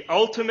 the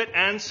ultimate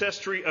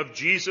ancestry of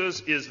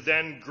Jesus is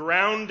then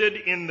grounded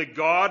in the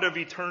God of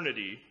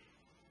eternity,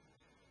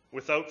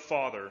 without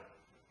father,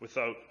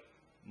 without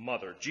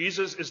mother.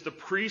 Jesus is the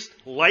priest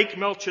like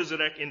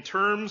Melchizedek in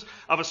terms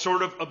of a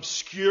sort of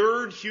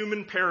obscured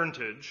human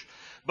parentage,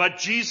 but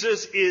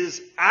Jesus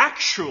is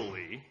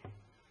actually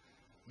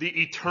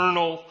the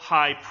eternal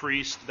high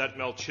priest that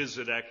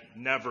Melchizedek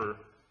never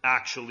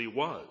actually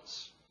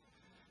was.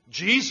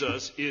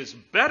 Jesus is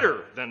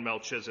better than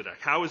Melchizedek.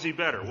 How is he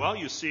better? Well,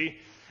 you see,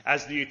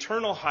 as the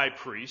eternal high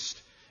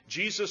priest,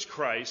 Jesus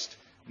Christ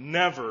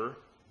never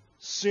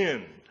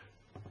sinned,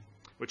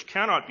 which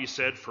cannot be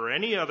said for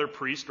any other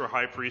priest or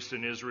high priest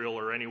in Israel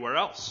or anywhere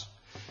else.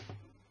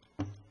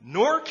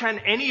 Nor can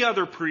any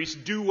other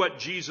priest do what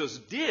Jesus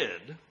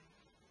did,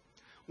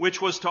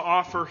 which was to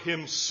offer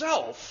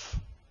himself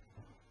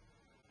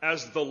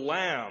as the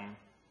Lamb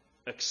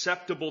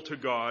acceptable to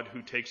God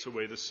who takes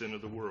away the sin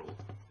of the world.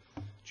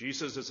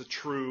 Jesus is a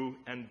true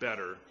and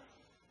better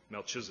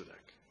Melchizedek.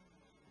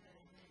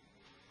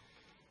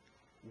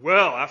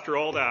 Well, after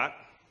all that,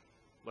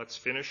 let's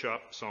finish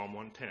up Psalm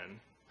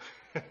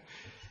 110.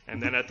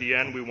 And then at the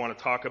end, we want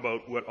to talk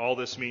about what all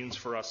this means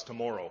for us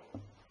tomorrow,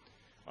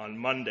 on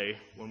Monday,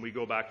 when we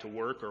go back to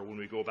work or when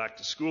we go back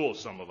to school,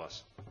 some of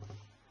us.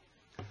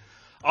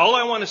 All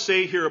I want to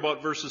say here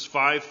about verses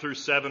 5 through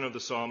 7 of the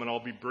Psalm, and I'll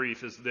be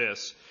brief, is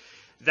this: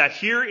 that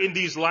here in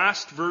these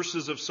last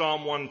verses of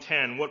Psalm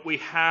 110, what we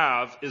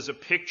have is a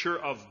picture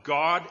of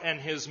God and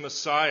his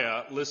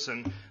Messiah,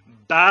 listen,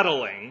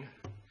 battling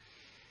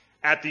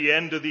at the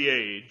end of the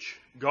age.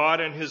 God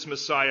and his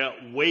Messiah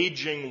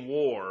waging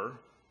war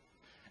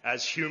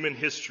as human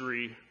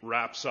history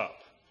wraps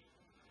up.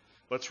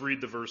 Let's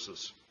read the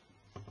verses.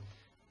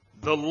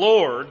 The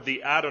Lord,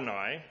 the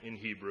Adonai in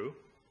Hebrew,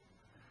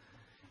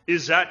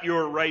 is at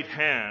your right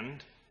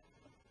hand.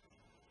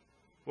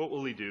 What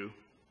will he do?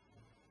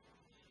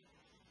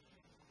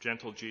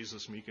 Gentle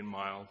Jesus, meek and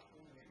mild.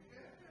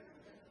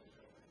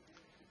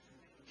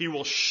 He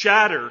will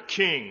shatter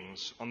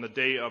kings on the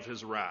day of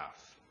his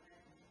wrath.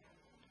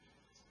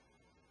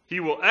 He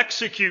will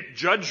execute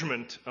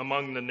judgment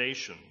among the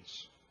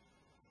nations.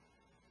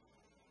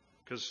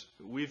 Because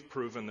we've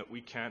proven that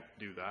we can't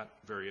do that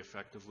very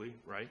effectively,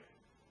 right?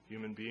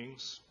 Human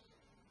beings.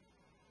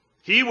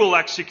 He will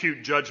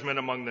execute judgment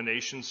among the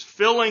nations,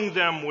 filling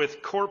them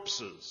with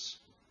corpses.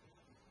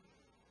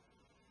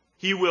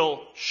 He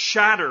will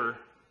shatter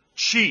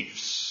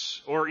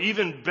chiefs, or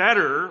even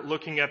better,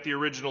 looking at the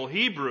original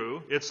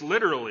Hebrew, it's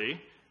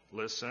literally,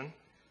 listen,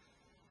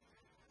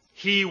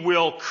 he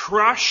will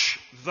crush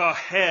the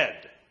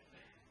head,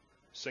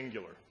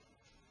 singular.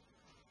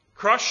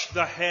 Crush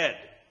the head.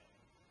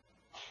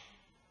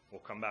 We'll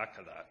come back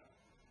to that.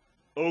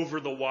 Over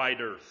the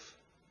wide earth.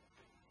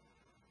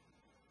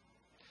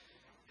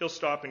 He'll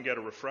stop and get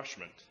a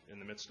refreshment in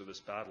the midst of this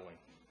battling.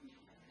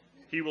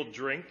 He will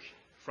drink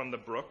from the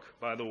brook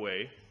by the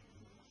way.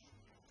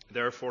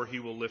 Therefore, he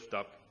will lift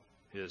up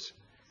his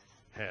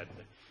head.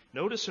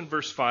 Notice in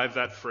verse 5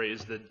 that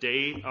phrase, the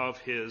day of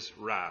his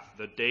wrath.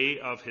 The day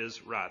of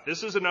his wrath.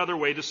 This is another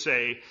way to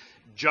say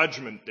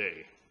judgment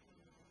day.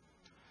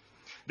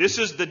 This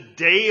is the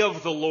day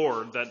of the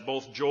Lord that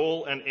both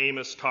Joel and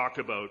Amos talk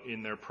about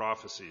in their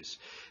prophecies.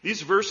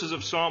 These verses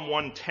of Psalm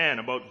 110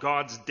 about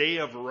God's day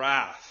of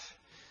wrath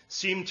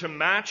seem to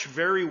match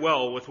very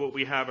well with what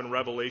we have in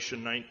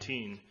Revelation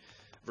 19,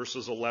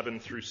 verses 11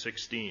 through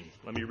 16.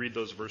 Let me read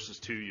those verses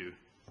to you.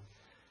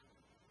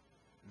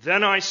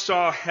 Then I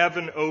saw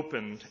heaven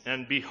opened,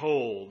 and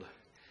behold,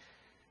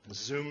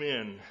 zoom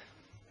in,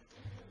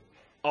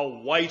 a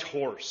white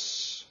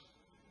horse.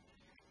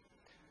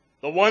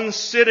 The one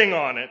sitting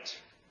on it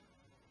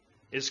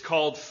is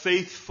called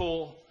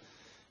Faithful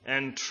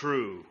and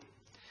True.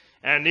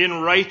 And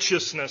in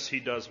righteousness he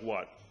does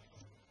what?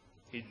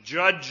 He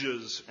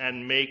judges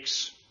and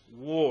makes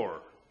war.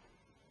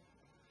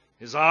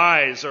 His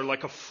eyes are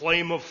like a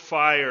flame of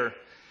fire,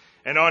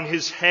 and on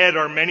his head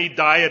are many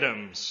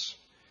diadems.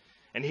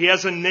 And he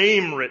has a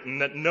name written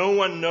that no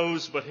one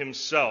knows but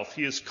himself.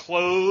 He is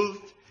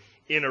clothed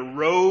in a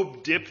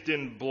robe dipped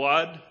in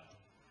blood,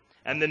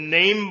 and the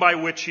name by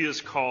which he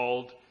is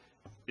called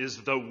is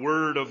the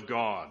Word of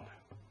God.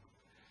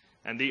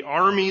 And the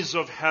armies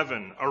of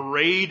heaven,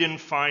 arrayed in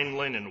fine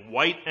linen,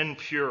 white and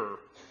pure,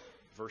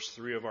 verse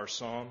 3 of our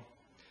psalm,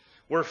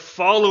 were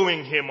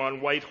following him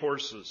on white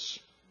horses.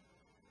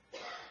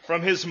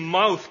 From his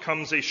mouth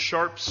comes a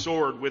sharp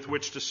sword with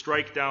which to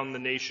strike down the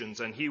nations,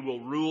 and he will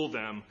rule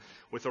them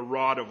with a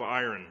rod of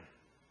iron.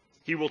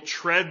 He will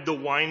tread the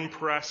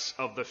winepress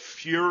of the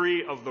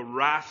fury of the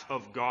wrath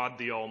of God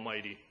the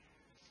Almighty.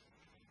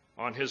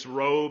 On his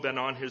robe and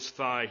on his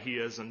thigh he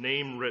has a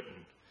name written,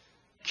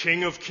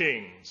 King of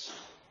Kings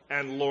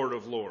and Lord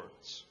of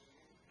Lords.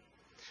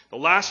 The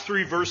last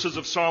three verses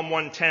of Psalm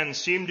 110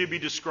 seem to be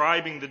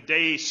describing the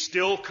day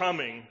still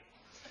coming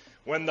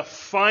when the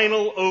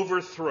final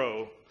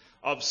overthrow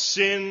of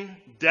sin,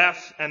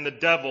 death, and the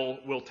devil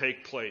will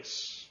take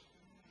place.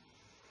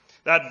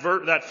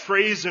 That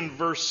phrase in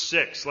verse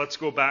 6, let's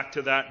go back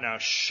to that now.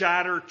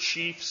 Shatter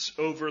chiefs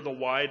over the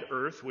wide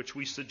earth, which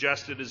we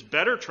suggested is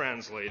better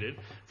translated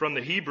from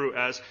the Hebrew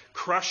as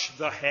crush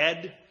the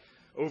head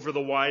over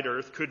the wide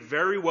earth, could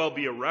very well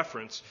be a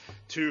reference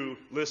to,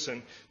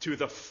 listen, to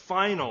the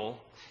final,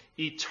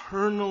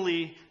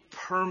 eternally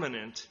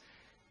permanent,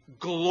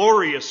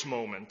 glorious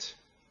moment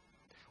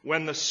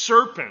when the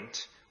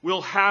serpent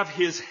will have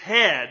his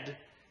head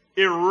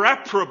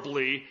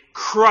irreparably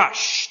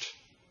crushed.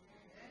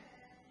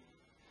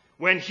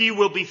 When he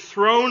will be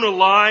thrown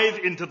alive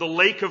into the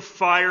lake of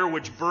fire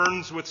which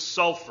burns with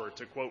sulfur,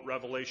 to quote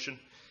Revelation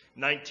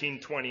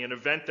 19:20, an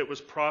event that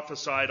was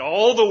prophesied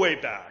all the way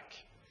back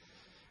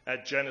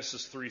at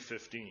Genesis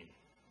 3:15.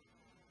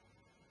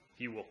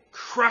 He will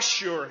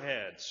crush your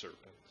head, serpent.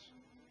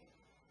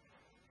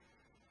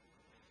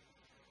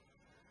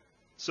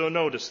 So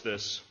notice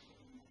this.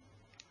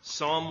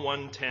 Psalm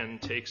 110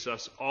 takes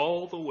us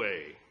all the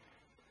way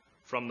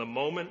from the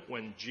moment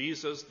when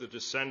Jesus, the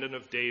descendant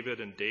of David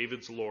and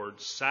David's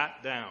Lord,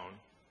 sat down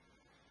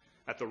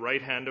at the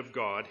right hand of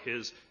God,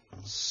 his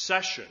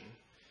session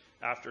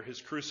after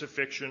his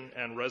crucifixion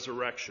and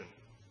resurrection.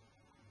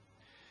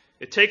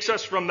 It takes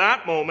us from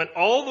that moment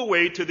all the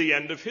way to the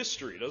end of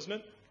history, doesn't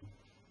it?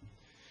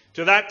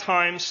 To that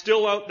time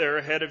still out there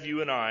ahead of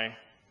you and I,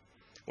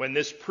 when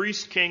this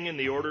priest king in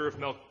the order of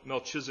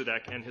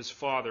Melchizedek and his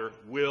father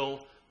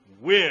will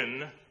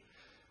win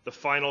the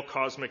final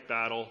cosmic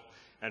battle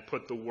and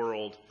put the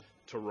world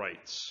to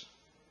rights.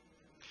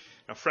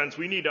 Now, friends,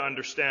 we need to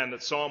understand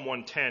that Psalm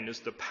 110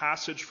 is the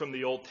passage from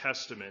the Old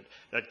Testament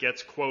that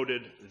gets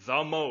quoted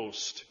the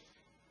most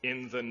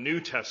in the New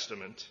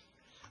Testament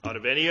out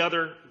of any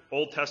other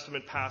Old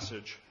Testament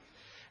passage.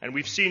 And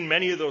we've seen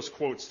many of those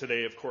quotes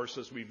today, of course,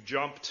 as we've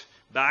jumped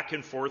back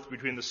and forth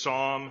between the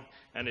psalm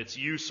and its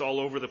use all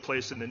over the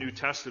place in the New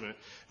Testament.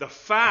 The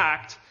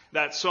fact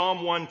that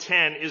Psalm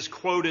 110 is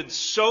quoted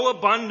so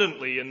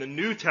abundantly in the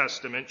New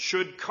Testament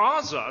should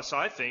cause us,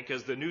 I think,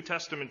 as the New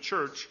Testament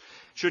church,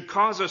 should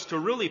cause us to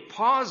really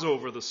pause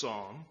over the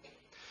psalm,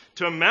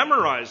 to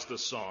memorize the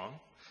psalm.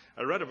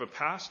 I read of a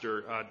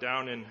pastor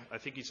down in, I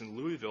think he's in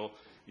Louisville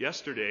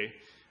yesterday,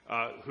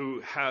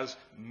 who has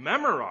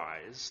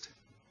memorized,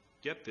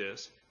 get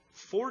this,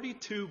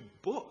 42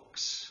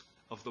 books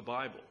of the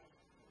Bible.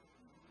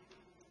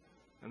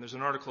 And there's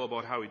an article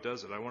about how he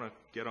does it. I want to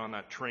get on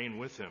that train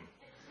with him.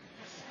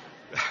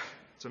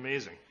 It's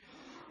amazing.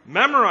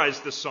 Memorize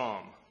the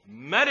psalm.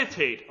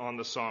 Meditate on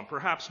the psalm,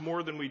 perhaps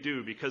more than we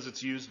do because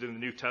it's used in the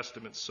New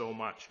Testament so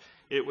much.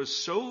 It was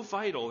so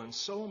vital and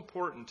so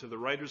important to the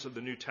writers of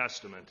the New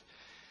Testament,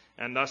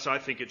 and thus I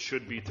think it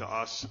should be to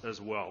us as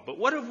well. But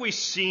what have we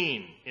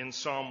seen in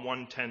Psalm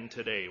 110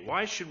 today?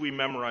 Why should we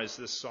memorize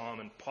this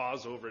psalm and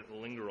pause over it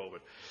and linger over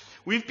it?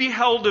 We've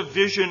beheld a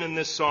vision in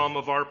this psalm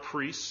of our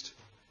priest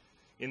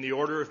in the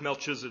order of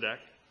Melchizedek,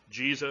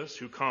 Jesus,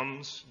 who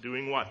comes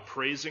doing what?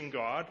 Praising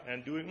God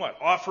and doing what?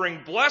 Offering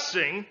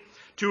blessing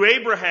to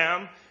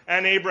Abraham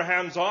and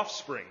Abraham's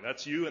offspring.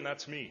 That's you and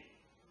that's me.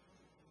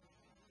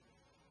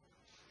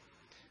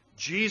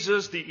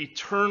 Jesus, the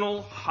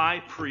eternal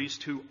high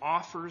priest who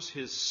offers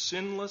his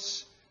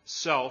sinless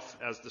self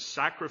as the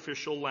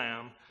sacrificial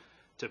lamb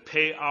to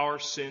pay our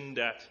sin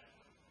debt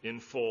in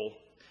full,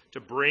 to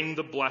bring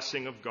the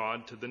blessing of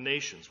God to the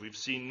nations. We've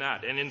seen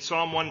that. And in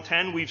Psalm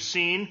 110, we've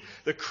seen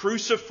the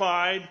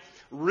crucified,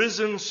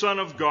 risen Son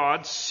of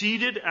God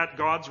seated at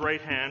God's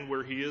right hand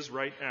where he is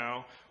right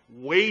now,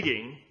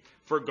 waiting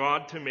for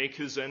God to make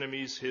his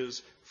enemies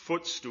his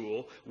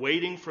footstool,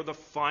 waiting for the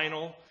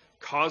final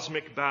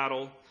cosmic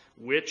battle,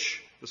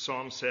 which, the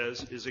psalm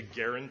says, is a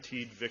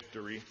guaranteed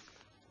victory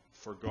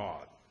for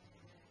God.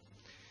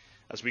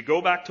 As we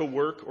go back to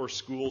work or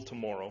school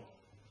tomorrow,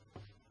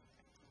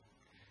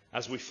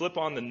 as we flip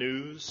on the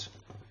news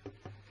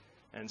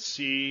and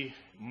see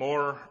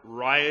more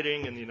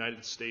rioting in the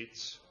United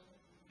States,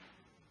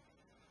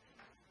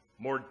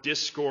 more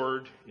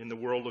discord in the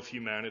world of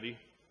humanity,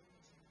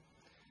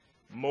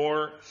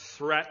 more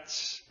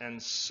threats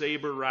and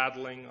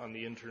saber-rattling on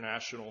the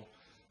international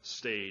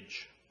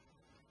stage,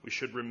 we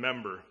should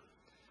remember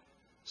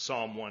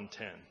Psalm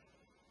 110.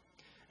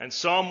 And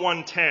Psalm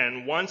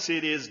 110, once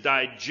it is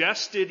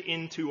digested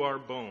into our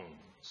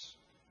bones,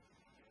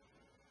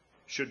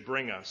 should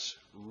bring us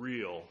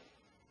real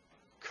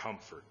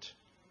comfort.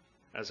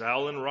 As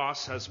Alan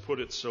Ross has put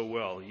it so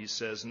well, he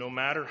says, no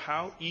matter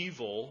how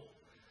evil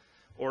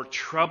or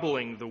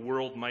troubling the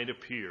world might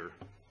appear,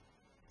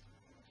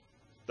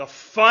 the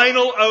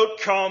final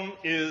outcome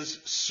is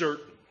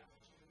certain.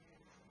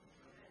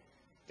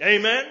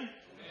 Amen? Amen?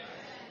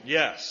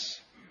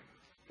 Yes.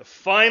 The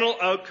final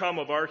outcome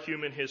of our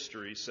human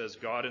history, says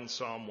God in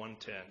Psalm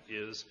 110,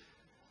 is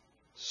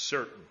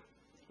certain.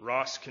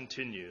 Ross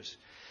continues,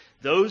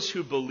 those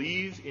who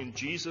believe in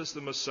Jesus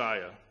the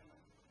Messiah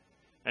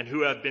and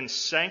who have been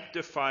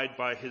sanctified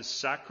by his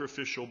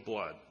sacrificial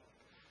blood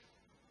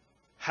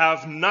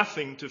have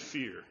nothing to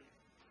fear.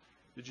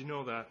 Did you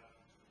know that?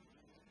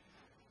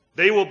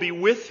 They will be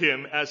with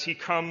him as he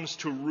comes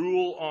to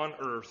rule on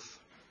earth.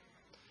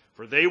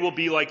 For they will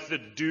be like the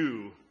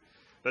dew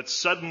that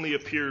suddenly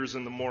appears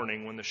in the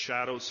morning when the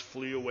shadows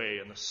flee away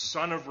and the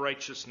Son of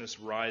Righteousness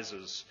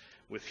rises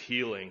with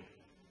healing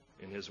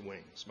in his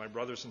wings. My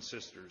brothers and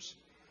sisters,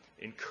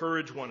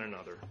 encourage one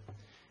another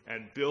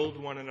and build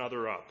one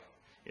another up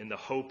in the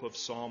hope of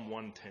Psalm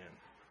 110,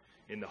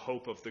 in the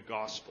hope of the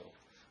gospel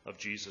of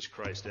Jesus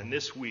Christ. And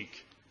this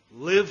week,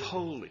 live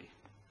holy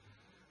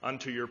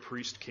unto your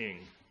priest king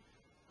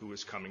who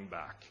is coming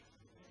back.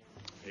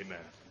 Amen.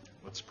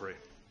 Let's pray.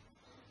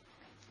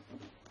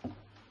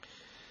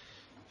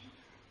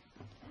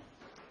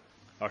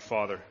 Our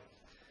Father,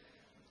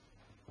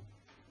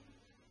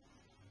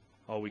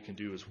 all we can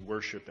do is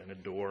worship and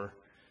adore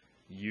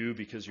you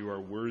because you are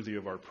worthy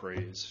of our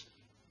praise.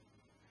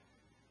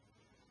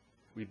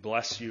 We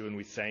bless you and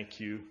we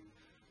thank you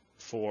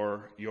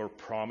for your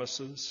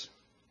promises.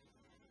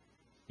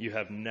 You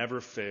have never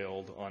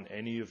failed on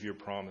any of your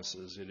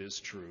promises. It is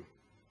true.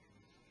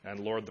 And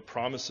Lord, the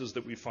promises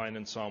that we find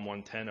in Psalm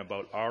 110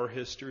 about our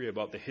history,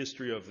 about the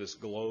history of this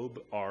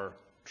globe, are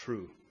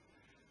true.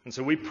 And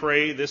so we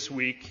pray this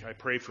week, I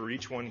pray for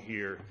each one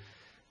here,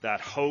 that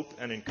hope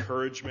and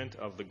encouragement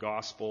of the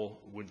gospel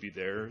would be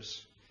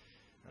theirs,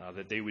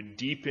 that they would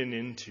deepen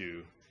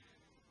into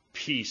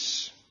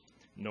peace,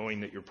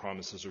 knowing that your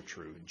promises are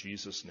true. In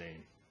Jesus'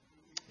 name,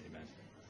 amen.